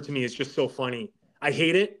culture to me is just so funny. I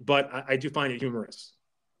hate it, but I do find it humorous.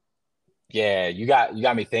 Yeah, you got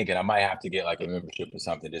me thinking. I might have to get like a membership or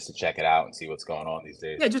something just to check it out and see what's going on these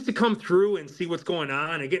days. Yeah, just to come through and see what's going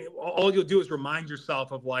on. Again, all you'll do is remind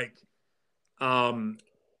yourself of like, the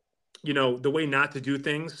way not to do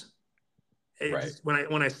things. Right.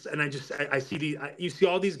 Just, I see you see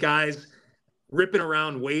all these guys ripping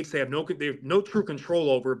around weights they have no true control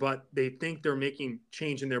over, but they think they're making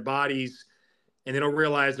change in their bodies, and they don't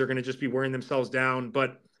realize they're going to just be wearing themselves down.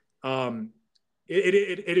 But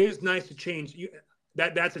it is nice to change.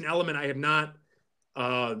 That's an element I have not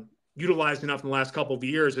utilized enough in the last couple of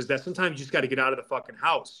years, is that sometimes you just got to get out of the fucking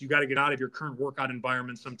house. You got to get out of your current workout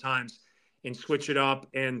environment sometimes and switch it up.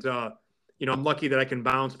 And, I'm lucky that I can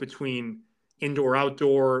bounce between indoor,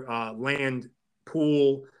 outdoor, land,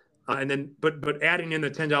 pool, and then, but adding in the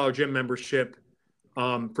 $10 gym membership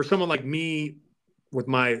for someone like me with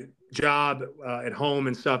my job at home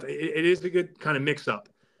and stuff, it is a good kind of mix up.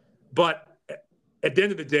 But at the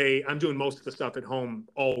end of the day, I'm doing most of the stuff at home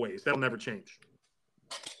always. That'll never change.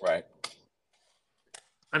 Right.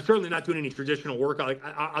 I'm certainly not doing any traditional workout. Like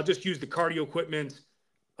I'll just use the cardio equipment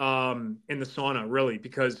in the sauna, really,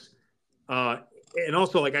 because and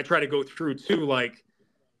also like I try to go through too. Like,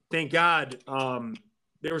 thank God,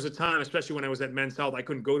 there was a time, especially when I was at Men's Health, I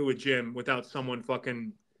couldn't go to a gym without someone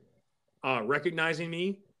fucking recognizing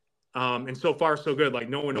me. And so far, so good. Like,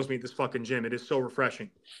 no one knows me at this fucking gym. It is so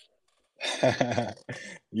refreshing.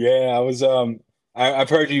 Yeah, I was I've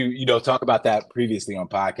heard you talk about that previously on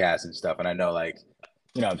podcasts and stuff, and I know, like,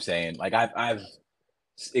 what I'm saying, like I've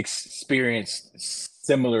experienced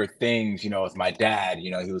similar things, with my dad.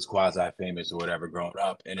 He was quasi famous or whatever growing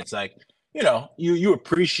up, and it's like, you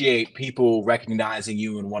appreciate people recognizing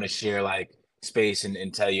you and want to share like space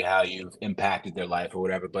and tell you how you've impacted their life or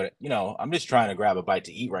whatever. But I'm just trying to grab a bite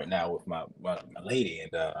to eat right now with my lady,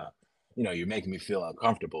 and you're making me feel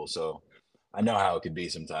uncomfortable. So I know how it could be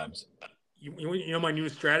sometimes. You know my new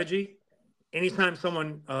strategy? Anytime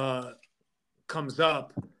someone comes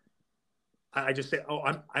up, I just say, "Oh,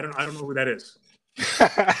 I don't know who that is."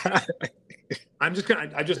 I'm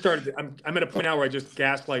at a point now where I just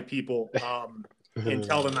gaslight people and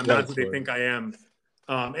tell them I'm not who they think I am.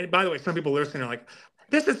 And by the way, some people listening are like,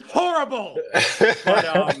 "This is horrible,"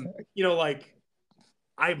 but like,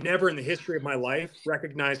 I've never in the history of my life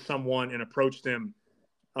recognized someone and approached them,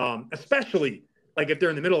 especially like if they're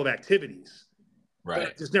in the middle of activities. but Right.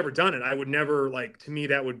 I've just never done it. I would never, like, to me,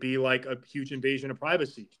 that would be like a huge invasion of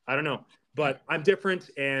privacy. I don't know, but I'm different.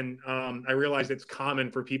 And I realize it's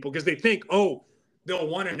common for people because they think, oh, they'll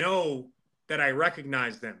want to know that I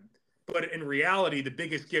recognize them. But in reality, the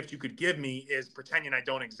biggest gift you could give me is pretending I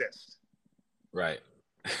don't exist. Right.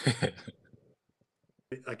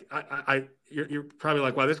 Like you're probably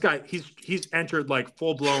like, wow, this guy, he's entered like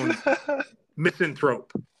full blown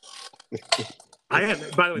misanthrope. I am.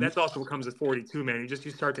 By the way, that's also what comes at 42, man.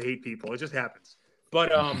 You start to hate people. It just happens.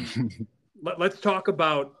 But let's talk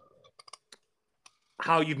about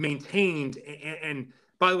how you've maintained. And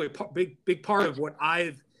by the way, big part of what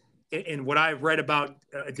I've read about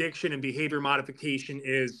addiction and behavior modification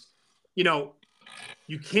is,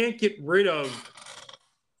 you can't get rid of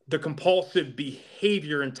the compulsive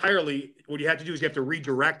behavior entirely. What you have to do is you have to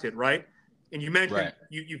redirect it, right? And you mentioned Right.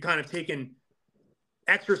 you've kind of taken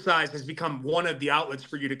exercise has become one of the outlets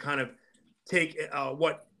for you to kind of take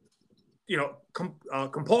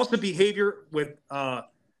compulsive behavior with a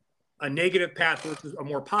negative path versus a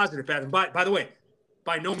more positive path. And by the way,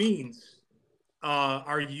 by no means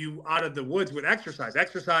are you out of the woods with exercise.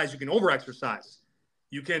 Exercise, you can over exercise,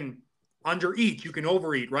 you can undereat, you can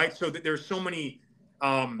overeat, right? So that there's so many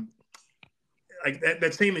like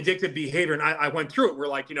that same addictive behavior. And I went through it. We're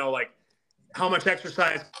like, like how much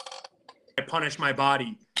exercise I punish my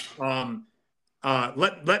body.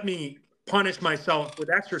 Let me punish myself with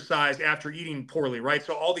exercise after eating poorly, right?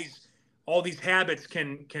 So all these habits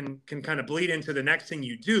can kind of bleed into the next thing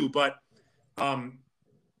you do. But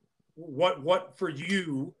what for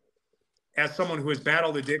you as someone who has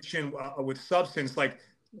battled addiction with substance, like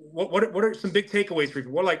what are some big takeaways for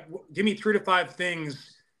you? Give me 3 to 5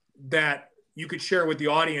 things that you could share with the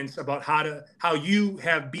audience about how you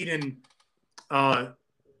have beaten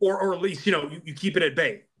or at least you keep it at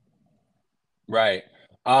bay. Right.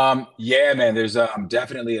 Yeah, man, there's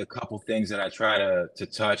definitely a couple things that I try to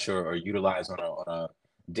touch or utilize on a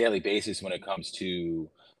daily basis when it comes to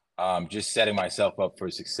just setting myself up for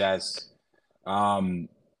success. Um,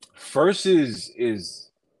 First is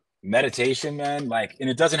meditation, man. Like, and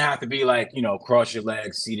it doesn't have to be like, cross your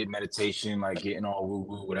legs, seated meditation, like getting all woo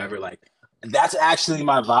woo, whatever. Like, that's actually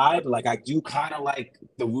my vibe. Like, I do kind of like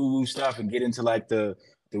the woo woo stuff and get into like the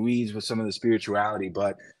weeds with some of the spirituality,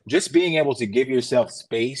 but just being able to give yourself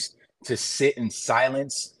space to sit in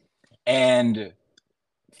silence and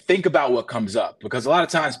think about what comes up, because a lot of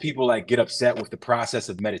times people like get upset with the process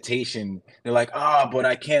of meditation. They're like, oh, but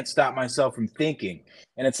I can't stop myself from thinking.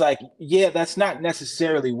 And it's like, yeah, that's not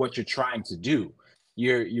necessarily what you're trying to do.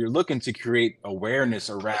 You're looking to create awareness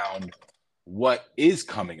around what is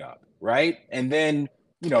coming up, right? And then,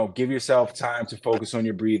 give yourself time to focus on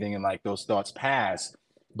your breathing and like those thoughts pass.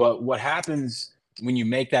 But what happens when you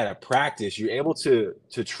make that a practice, you're able to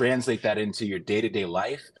translate that into your day-to-day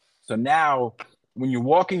life. So now when you're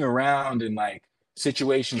walking around and like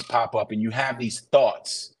situations pop up and you have these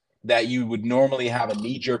thoughts that you would normally have a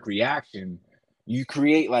knee-jerk reaction, you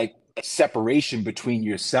create like a separation between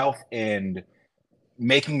yourself and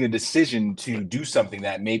making the decision to do something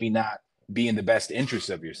that maybe not be in the best interest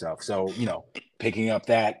of yourself. So, picking up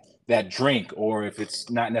that drink, or if it's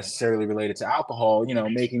not necessarily related to alcohol,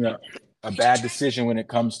 making a bad decision when it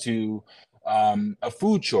comes to a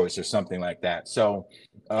food choice or something like that. So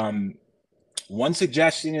one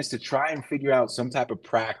suggestion is to try and figure out some type of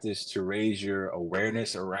practice to raise your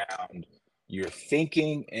awareness around your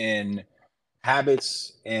thinking and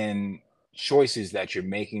habits and choices that you're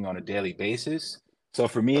making on a daily basis. So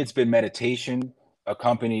for me, it's been meditation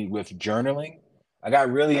accompanied with journaling. I got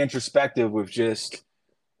really introspective with just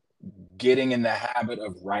getting in the habit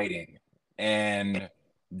of writing. And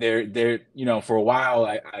for a while,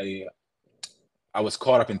 I was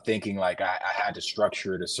caught up in thinking like I had to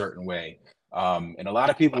structure it a certain way. And a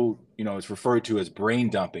lot of people, it's referred to as brain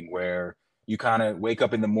dumping, where you kind of wake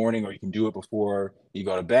up in the morning, or you can do it before you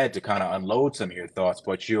go to bed to kind of unload some of your thoughts,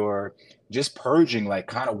 but you're just purging like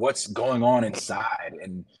kind of what's going on inside.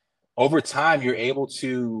 And over time, you're able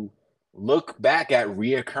to look back at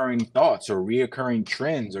reoccurring thoughts or reoccurring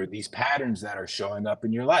trends or these patterns that are showing up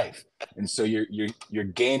in your life. And so you're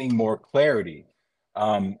gaining more clarity.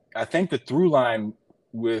 I think the through line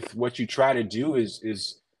with what you try to do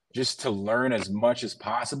is just to learn as much as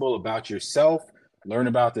possible about yourself, learn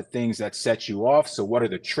about the things that set you off. So what are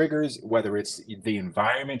the triggers, whether it's the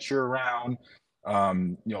environment you're around,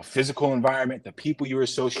 physical environment, the people you're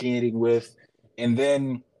associating with, and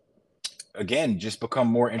then again, just become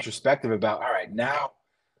more introspective about, all right, now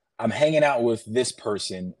I'm hanging out with this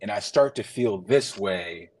person and I start to feel this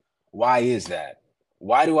way. Why is that?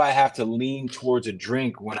 Why do I have to lean towards a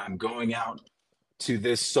drink when I'm going out to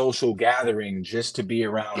this social gathering just to be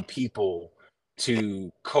around people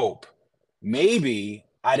to cope. Maybe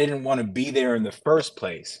I didn't want to be there in the first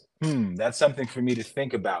place. That's something for me to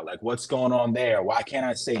think about. Like, what's going on there? Why can't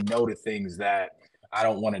I say no to things that I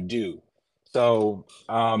don't want to do? So,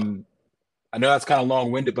 I know that's kind of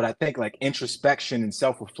long-winded, but I think like introspection and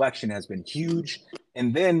self-reflection has been huge.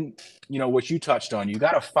 And then, what you touched on, you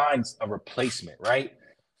got to find a replacement, right?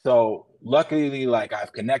 So luckily, like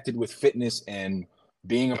I've connected with fitness, and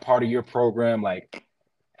being a part of your program, like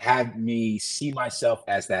had me see myself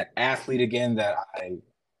as that athlete again that I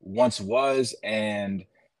once was. And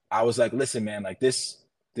I was like, listen, man, like this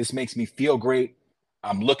makes me feel great.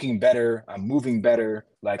 I'm looking better. I'm moving better.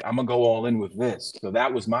 Like I'm gonna go all in with this. So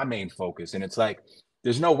that was my main focus. And it's like,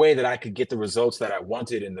 there's no way that I could get the results that I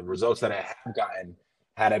wanted and the results that I have gotten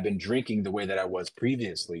had I been drinking the way that I was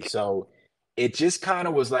previously. So it just kind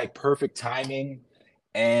of was like perfect timing.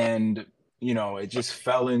 And, it just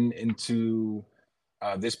fell into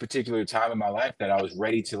this particular time in my life that I was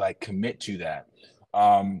ready to like commit to that.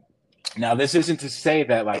 Um, Now, this isn't to say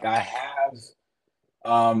that like I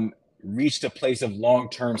have reached a place of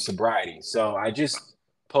long-term sobriety. So I just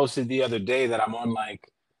posted the other day that I'm on like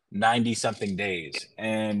 90 something days.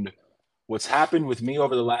 And what's happened with me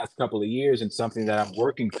over the last couple of years, and something that I'm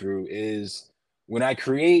working through, is when I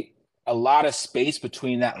create a lot of space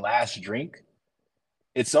between that last drink,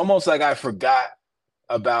 it's almost like I forgot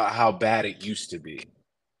about how bad it used to be.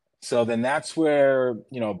 So then that's where,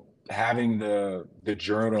 having the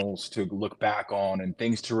journals to look back on and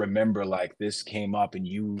things to remember, like this came up and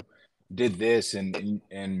you did this, and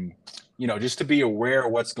just to be aware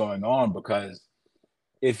of what's going on. Because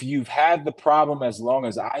if you've had the problem as long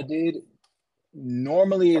as I did,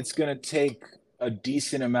 normally it's going to take a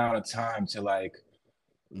decent amount of time to like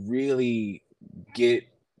really get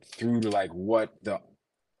through to like what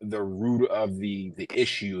the root of the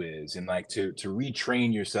issue is, and like to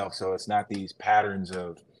retrain yourself so it's not these patterns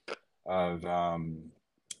of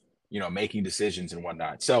making decisions and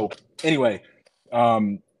whatnot. So anyway,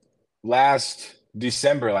 last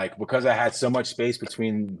December, like because I had so much space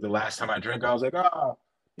between the last time I drank, I was like, oh,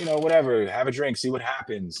 whatever, have a drink, see what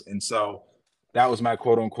happens. And so that was my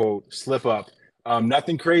quote unquote slip up.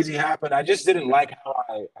 Nothing crazy happened. I just didn't like how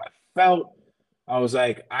I felt. I was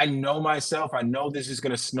like, I know myself. I know this is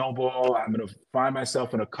going to snowball. I'm going to find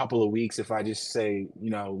myself in a couple of weeks if I just say,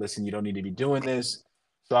 listen, you don't need to be doing this.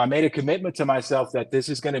 So I made a commitment to myself that this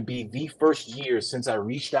is going to be the first year since I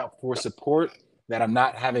reached out for support that I'm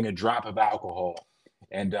not having a drop of alcohol.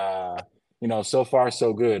 And, so far,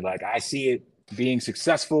 so good. Like I see it being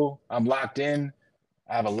successful. I'm locked in.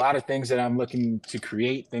 I have a lot of things that I'm looking to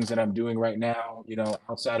create, things that I'm doing right now,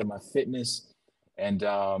 outside of my fitness. And,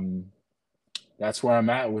 that's where I'm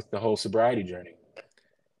at with the whole sobriety journey.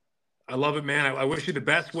 I love it, man. I wish you the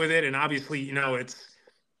best with it. And obviously,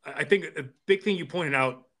 I think a big thing you pointed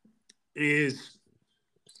out is,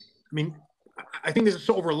 I think this is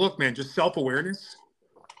so overlooked, man, just self-awareness.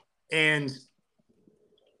 And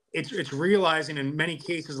it's realizing in many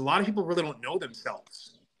cases, a lot of people really don't know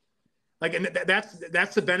themselves. Like, and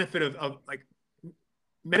that's the benefit of like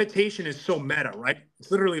meditation is so meta, right? It's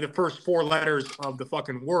literally the first four letters of the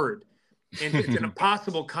fucking word. And it's an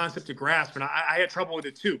impossible concept to grasp. And I had trouble with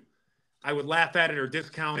it too. I would laugh at it or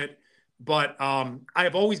discount it. But I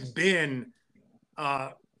have always been,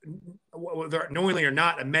 whether knowingly or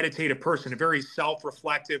not, a meditative person, a very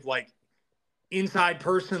self-reflective, like inside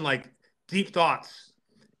person, like deep thoughts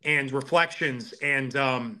and reflections. And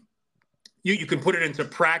you can put it into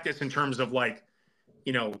practice in terms of like,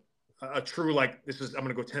 a true, like, I'm going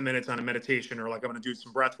to go 10 minutes on a meditation, or like I'm going to do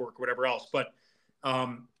some breath work or whatever else. But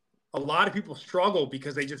a lot of people struggle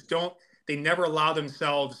because they never allow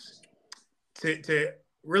themselves to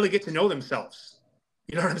really get to know themselves.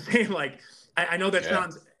 You know what I'm saying? Like, I know that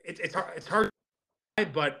sounds, it's hard,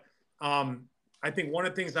 but I think one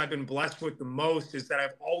of the things I've been blessed with the most is that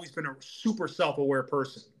I've always been a super self-aware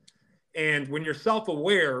person. And when you're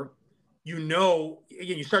self-aware,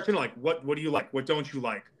 you start to know, like, what do you like? What don't you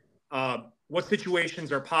like? What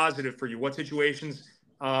situations are positive for you? What situations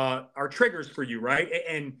are triggers for you, right?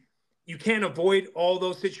 And you can't avoid all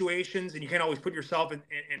those situations, and you can't always put yourself in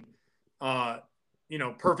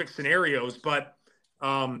perfect scenarios. But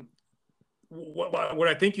what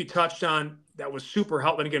I think you touched on that was super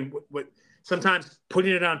helpful. And again, what sometimes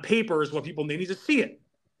putting it on paper is what people need to see it.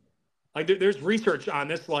 Like there's research on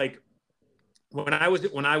this. Like when I was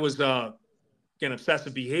again,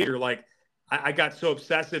 obsessive behavior, like I got so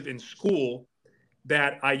obsessive in school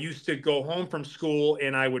that I used to go home from school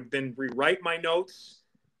and I would then rewrite my notes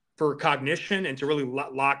for cognition and to really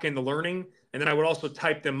lock in the learning. And then I would also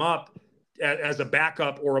type them up as a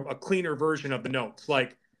backup or a cleaner version of the notes.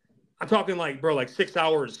 Like I'm talking like, bro, like 6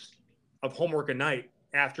 hours of homework a night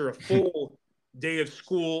after a full day of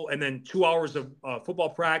school, and then 2 hours of football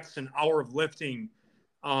practice, an hour of lifting.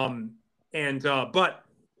 But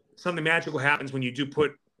something magical happens when you do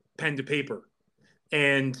put pen to paper.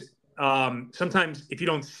 And sometimes if you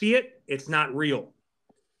don't see it, it's not real.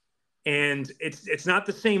 And it's not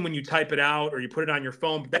the same when you type it out or you put it on your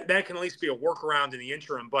phone. That can at least be a workaround in the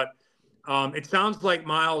interim. But it sounds like,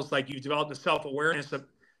 Miles, like you've developed a self-awareness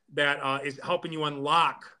that is helping you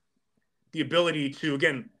unlock the ability to,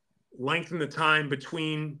 again, lengthen the time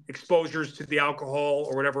between exposures to the alcohol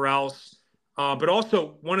or whatever else. But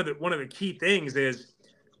also one of the key things is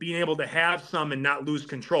being able to have some and not lose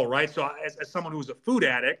control, right? So as someone who's a food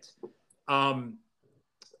addict,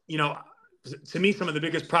 you know, to me, some of the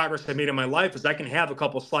biggest progress I've made in my life is I can have a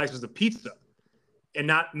couple slices of pizza and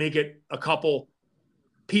not make it a couple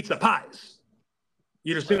pizza pies.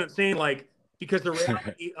 You understand what I'm saying? Like, because the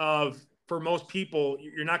reality of, for most people,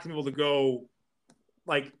 you're not going to be able to go,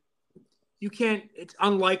 like, you can't, it's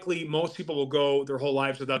unlikely most people will go their whole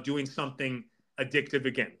lives without doing something addictive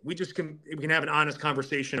again. We can have an honest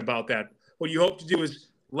conversation about that. What you hope to do is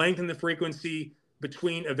lengthen the frequency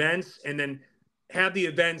between events, and then have the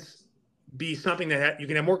events be something that you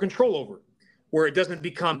can have more control over, where it doesn't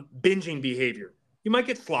become binging behavior. You might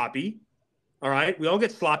get sloppy. All right. We all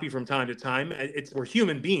get sloppy from time to time. We're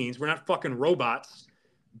human beings. We're not fucking robots.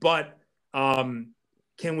 But can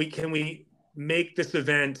we make this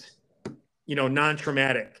event,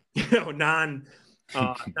 non-traumatic,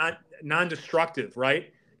 non-destructive,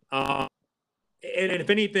 right? And if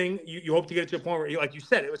anything, you hope to get it to a point where, like you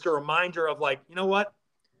said, it was a reminder of, like, you know what?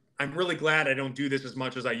 I'm really glad I don't do this as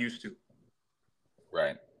much as I used to.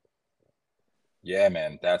 Right. Yeah,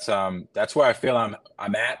 man. That's where I feel I'm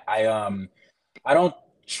at. I don't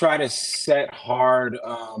try to set hard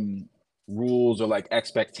rules or like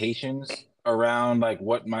expectations around like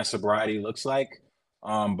what my sobriety looks like.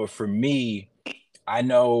 But for me, I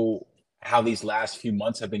know how these last few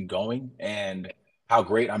months have been going, and how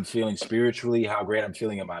great I'm feeling spiritually, how great I'm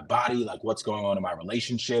feeling in my body, like what's going on in my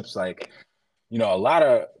relationships. Like, a lot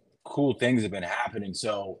of cool things have been happening.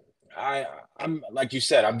 So I'm like you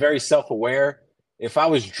said, I'm very self-aware. If I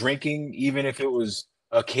was drinking, even if it was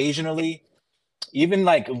occasionally, even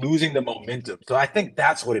like losing the momentum. So I think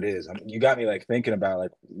that's what it is. I mean, you got me like thinking about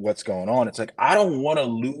like what's going on. It's like I don't want to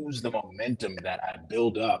lose the momentum that I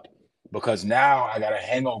build up, because now I got a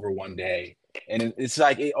hangover one day, and it's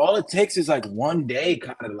like all it takes is like one day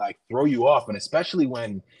kind of like throw you off, and especially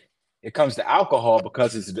when it comes to alcohol,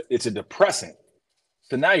 because it's a depressant.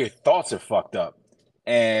 So now your thoughts are fucked up,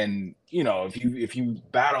 and if you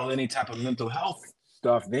battle any type of mental health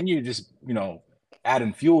stuff, then you just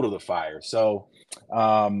adding fuel to the fire. So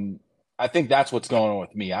I think that's what's going on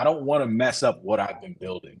with me. I don't want to mess up what I've been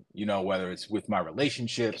building, whether it's with my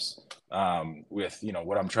relationships, with,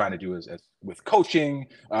 what I'm trying to do is with coaching,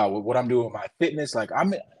 with what I'm doing with my fitness. Like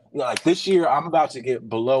like this year, I'm about to get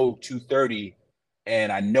below 230,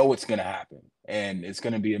 and I know it's going to happen, and it's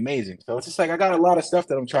going to be amazing. So it's just like, I got a lot of stuff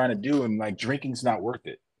that I'm trying to do, and like drinking's not worth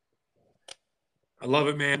it. I love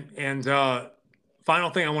it, man. And final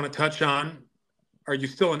thing I want to touch on, are you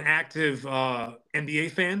still an active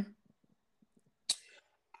NBA fan?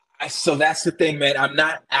 So that's the thing, man. I'm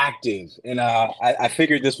not active, and I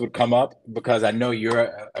figured this would come up because I know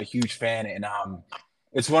you're a huge fan, and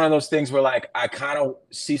it's one of those things where like I kind of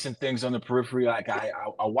see some things on the periphery. Like I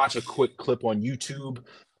watch a quick clip on YouTube,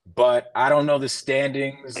 but I don't know the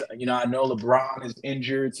standings. I know LeBron is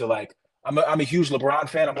injured, so like I'm a huge LeBron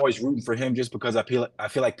fan. I'm always rooting for him just because I feel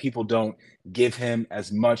like people don't give him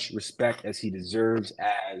as much respect as he deserves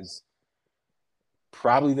as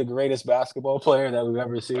probably the greatest basketball player that we've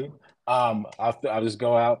ever seen. I'll just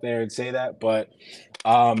go out there and say that. But,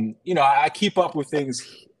 I keep up with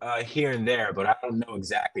things here and there, but I don't know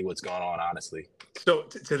exactly what's going on, honestly. So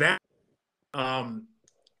to that,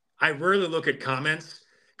 I rarely look at comments,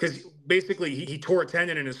 because basically he tore a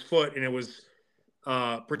tendon in his foot, and it was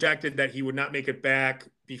projected that he would not make it back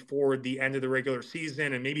before the end of the regular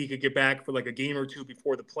season, and maybe he could get back for like a game or two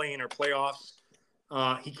before the play-in or playoffs.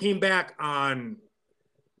 He came back on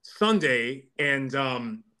Sunday, and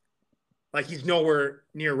like he's nowhere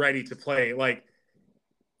near ready to play. Like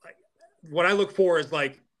what I look for is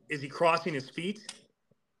like, is he crossing his feet?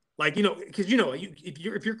 Like, because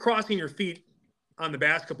if you're crossing your feet on the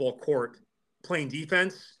basketball court playing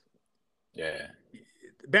defense, Yeah.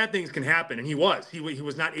 bad things can happen. And he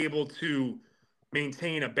was not able to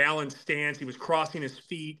maintain a balanced stance. He was crossing his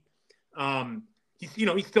feet. He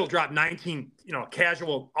still dropped 19,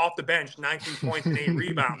 casual off the bench, 19 points and 8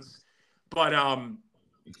 rebounds. But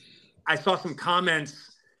I saw some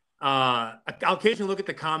comments. I'll occasionally look at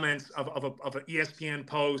the comments of an ESPN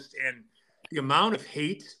post, and the amount of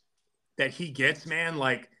hate that he gets, man.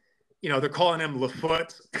 Like, they're calling him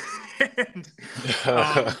LaFoot. And,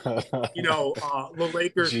 the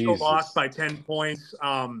Lakers still lost Jesus. by 10 points.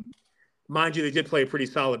 Mind you, they did play a pretty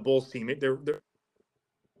solid Bulls team. They're better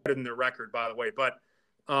than their record, by the way. But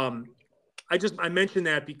I mentioned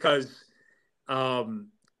that because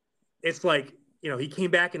it's like, he came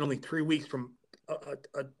back in only 3 weeks from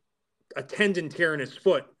a tendon tear in his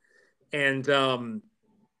foot. And,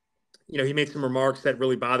 he made some remarks that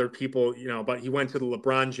really bothered people, but he went to the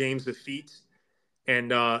LeBron James of feet. And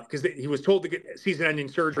because he was told to get season-ending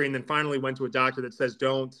surgery, and then finally went to a doctor that says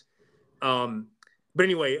don't. But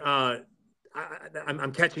anyway,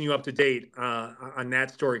 I'm catching you up to date on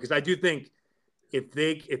that story, because I do think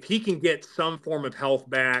if he can get some form of health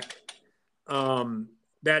back,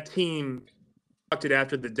 that team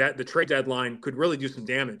after the trade deadline could really do some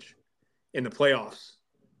damage in the playoffs,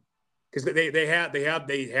 because they had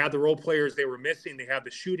the role players they were missing, they have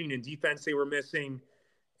the shooting and defense they were missing,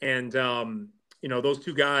 and those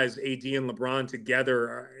two guys, AD and LeBron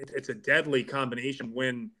together, it's a deadly combination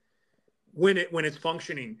when it's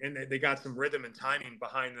functioning, and they got some rhythm and timing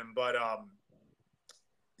behind them. But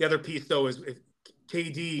the other piece, though, is if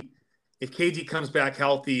KD comes back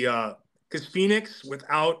healthy, because Phoenix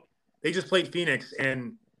they just played Phoenix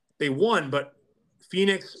and they won, but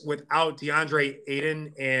Phoenix without DeAndre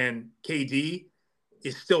Ayton and KD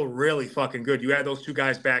is still really fucking good. You add those two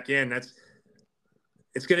guys back in,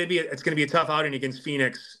 it's gonna be a tough outing against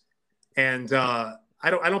Phoenix. And I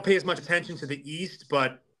don't pay as much attention to the East,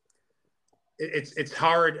 but it's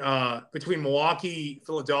hard between Milwaukee,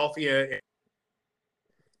 Philadelphia. And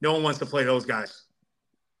no one wants to play those guys.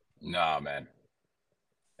 No, man.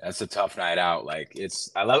 That's a tough night out. Like,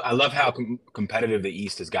 I love how competitive the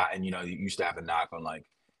East has gotten. You used to have a knock on, like,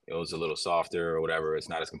 it was a little softer or whatever. It's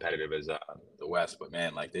not as competitive as the West, but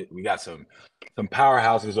man, like, we got some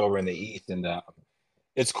powerhouses over in the East, and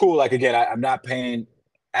it's cool. Like, again, I'm not paying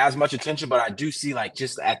as much attention, but I do see, like,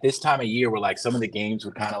 just at this time of year where, like, some of the games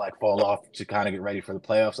would kind of like fall off to kind of get ready for the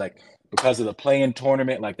playoffs, like, because of the play-in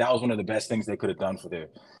tournament. Like, that was one of the best things they could have done for the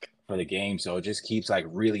game. So it just keeps, like,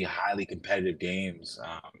 really highly competitive games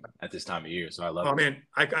at this time of year. So I love it. Oh man,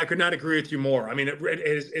 I could not agree with you more. I mean,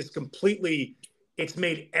 it's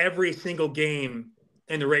made every single game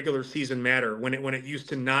in the regular season matter when it used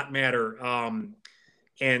to not matter.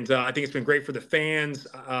 And I think it's been great for the fans.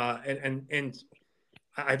 And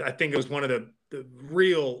I think it was one of the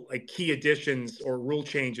real, like, key additions or rule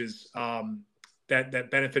changes that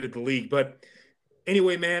benefited the league. But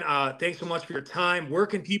anyway, man, thanks so much for your time. Where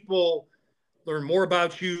can people learn more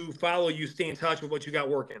about you, follow you, stay in touch with what you got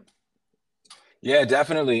working? Yeah,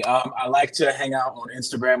 definitely. I like to hang out on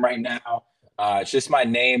Instagram right now. It's just my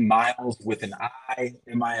name, Miles, with an I,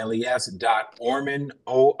 Miles.Orman,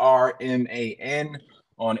 Orman,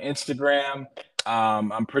 on Instagram.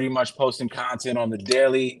 I'm pretty much posting content on the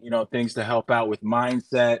daily, things to help out with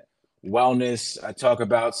mindset, wellness. I talk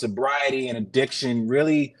about sobriety and addiction,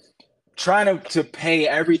 really trying to pay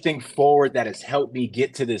everything forward that has helped me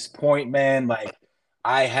get to this point, man. Like,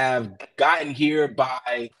 I have gotten here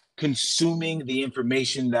by consuming the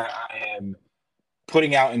information that I am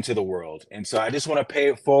putting out into the world. And so I just want to pay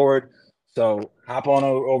it forward. So hop on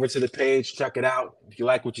over to the page, check it out. If you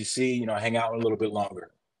like what you see, hang out a little bit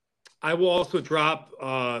longer. I will also drop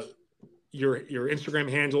your Instagram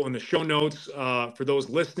handle in the show notes for those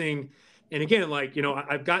listening. And again, like,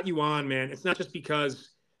 I've got you on, man. It's not just because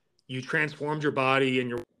you transformed your body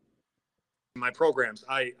and my programs.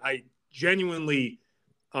 I genuinely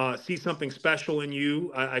see something special in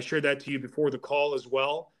you. I shared that to you before the call as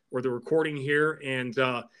well, or the recording here. And,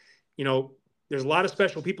 there's a lot of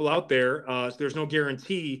special people out there. So there's no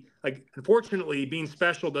guarantee. Like, unfortunately, being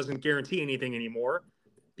special doesn't guarantee anything anymore,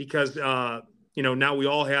 because, now we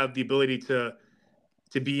all have the ability to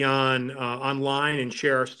be online and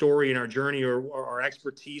share our story and our journey, or our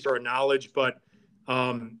expertise or our knowledge. But,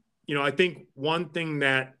 I think one thing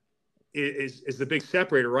that is the big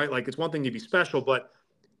separator, right? Like, it's one thing to be special, but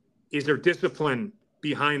is there discipline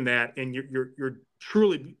behind that? And you're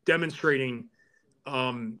truly demonstrating,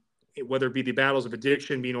 whether it be the battles of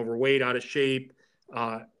addiction, being overweight, out of shape,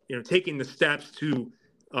 taking the steps to,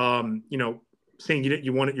 saying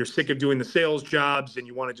you're sick of doing the sales jobs, and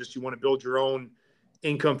you want to build your own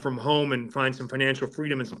income from home and find some financial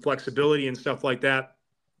freedom and some flexibility and stuff like that.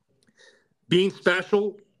 Being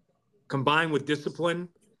special combined with discipline,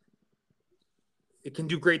 it can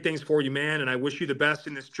do great things for you, man. And I wish you the best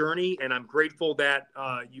in this journey. And I'm grateful that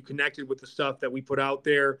you connected with the stuff that we put out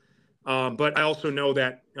there. But I also know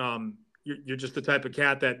that you're just the type of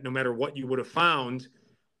cat that no matter what you would have found,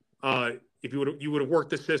 if you would have worked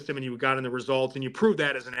the system and you would gotten the results, and you proved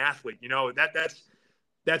that as an athlete.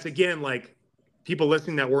 That's again, like, people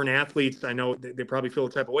listening that weren't athletes, I know they probably feel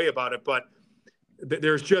a type of way about it, but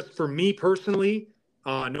there's just, for me personally,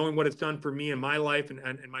 knowing what it's done for me in my life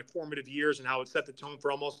and my formative years, and how it set the tone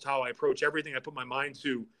for almost how I approach everything I put my mind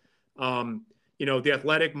to. The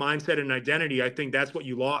athletic mindset and identity, I think that's what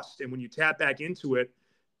you lost. And when you tap back into it,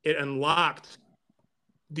 it unlocked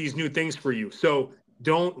these new things for you. So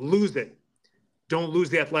don't lose it. Don't lose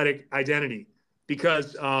the athletic identity,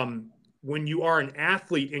 because when you are an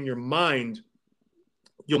athlete in your mind,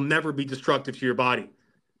 you'll never be destructive to your body,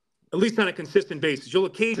 at least on a consistent basis. You'll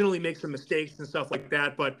occasionally make some mistakes and stuff like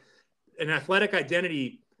that, but an athletic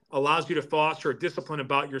identity allows you to foster a discipline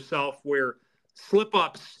about yourself where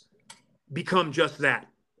slip-ups become just that.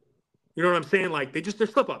 You know what I'm saying? Like, they're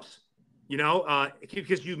slip-ups,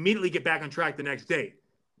 because you immediately get back on track the next day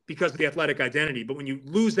because of the athletic identity. But when you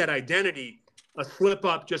lose that identity, a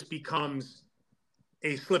slip-up just becomes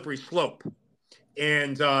a slippery slope.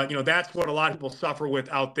 And, that's what a lot of people suffer with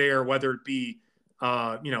out there, whether it be,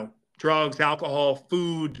 drugs, alcohol,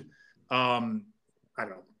 food, I don't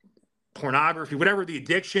know, pornography, whatever the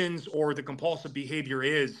addictions or the compulsive behavior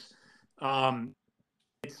is.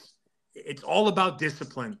 It's all about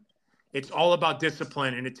discipline. It's all about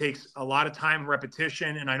discipline, and it takes a lot of time and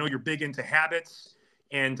repetition. And I know you're big into habits,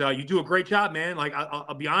 and you do a great job, man. Like,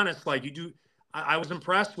 I'll be honest, like, you do. I was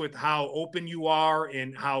impressed with how open you are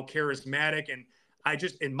and how charismatic. And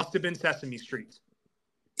it must have been Sesame Street.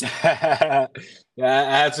 Yeah,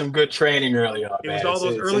 I had some good training early on, It man. was all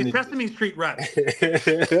those early Sesame Street reps.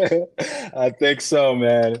 I think so,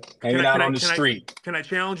 man. Hanging out on the street. Can I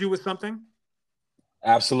challenge you with something?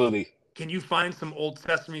 Absolutely. Can you find some old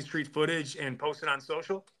Sesame Street footage and post it on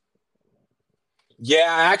social? Yeah,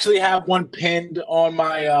 I actually have one pinned on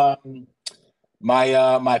my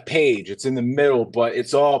my page. It's in the middle, but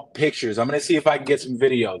it's all pictures. I'm gonna see if I can get some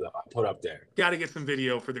video though. I'll put up there. Got to get some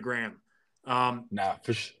video for the gram. Nah,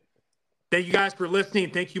 for sure. Thank you guys for listening.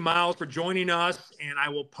 Thank you, Miles, for joining us. And I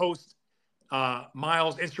will post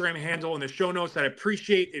Miles' Instagram handle in the show notes. I'd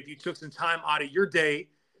appreciate if you took some time out of your day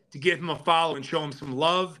to give him a follow and show him some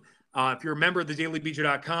love. If you're a member of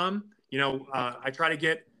thedailybeecher.com, I try to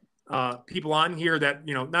get people on here that,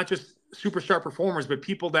 not just superstar performers, but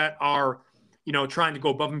people that are, trying to go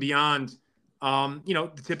above and beyond,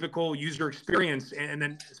 the typical user experience. And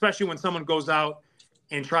then especially when someone goes out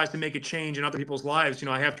and tries to make a change in other people's lives,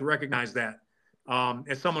 I have to recognize that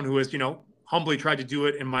as someone who has, humbly tried to do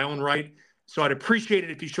it in my own right. So I'd appreciate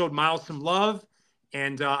it if you showed Miles some love,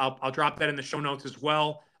 and I'll drop that in the show notes as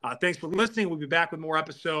well. Thanks for listening. We'll be back with more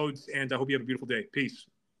episodes, and I hope you have a beautiful day. Peace.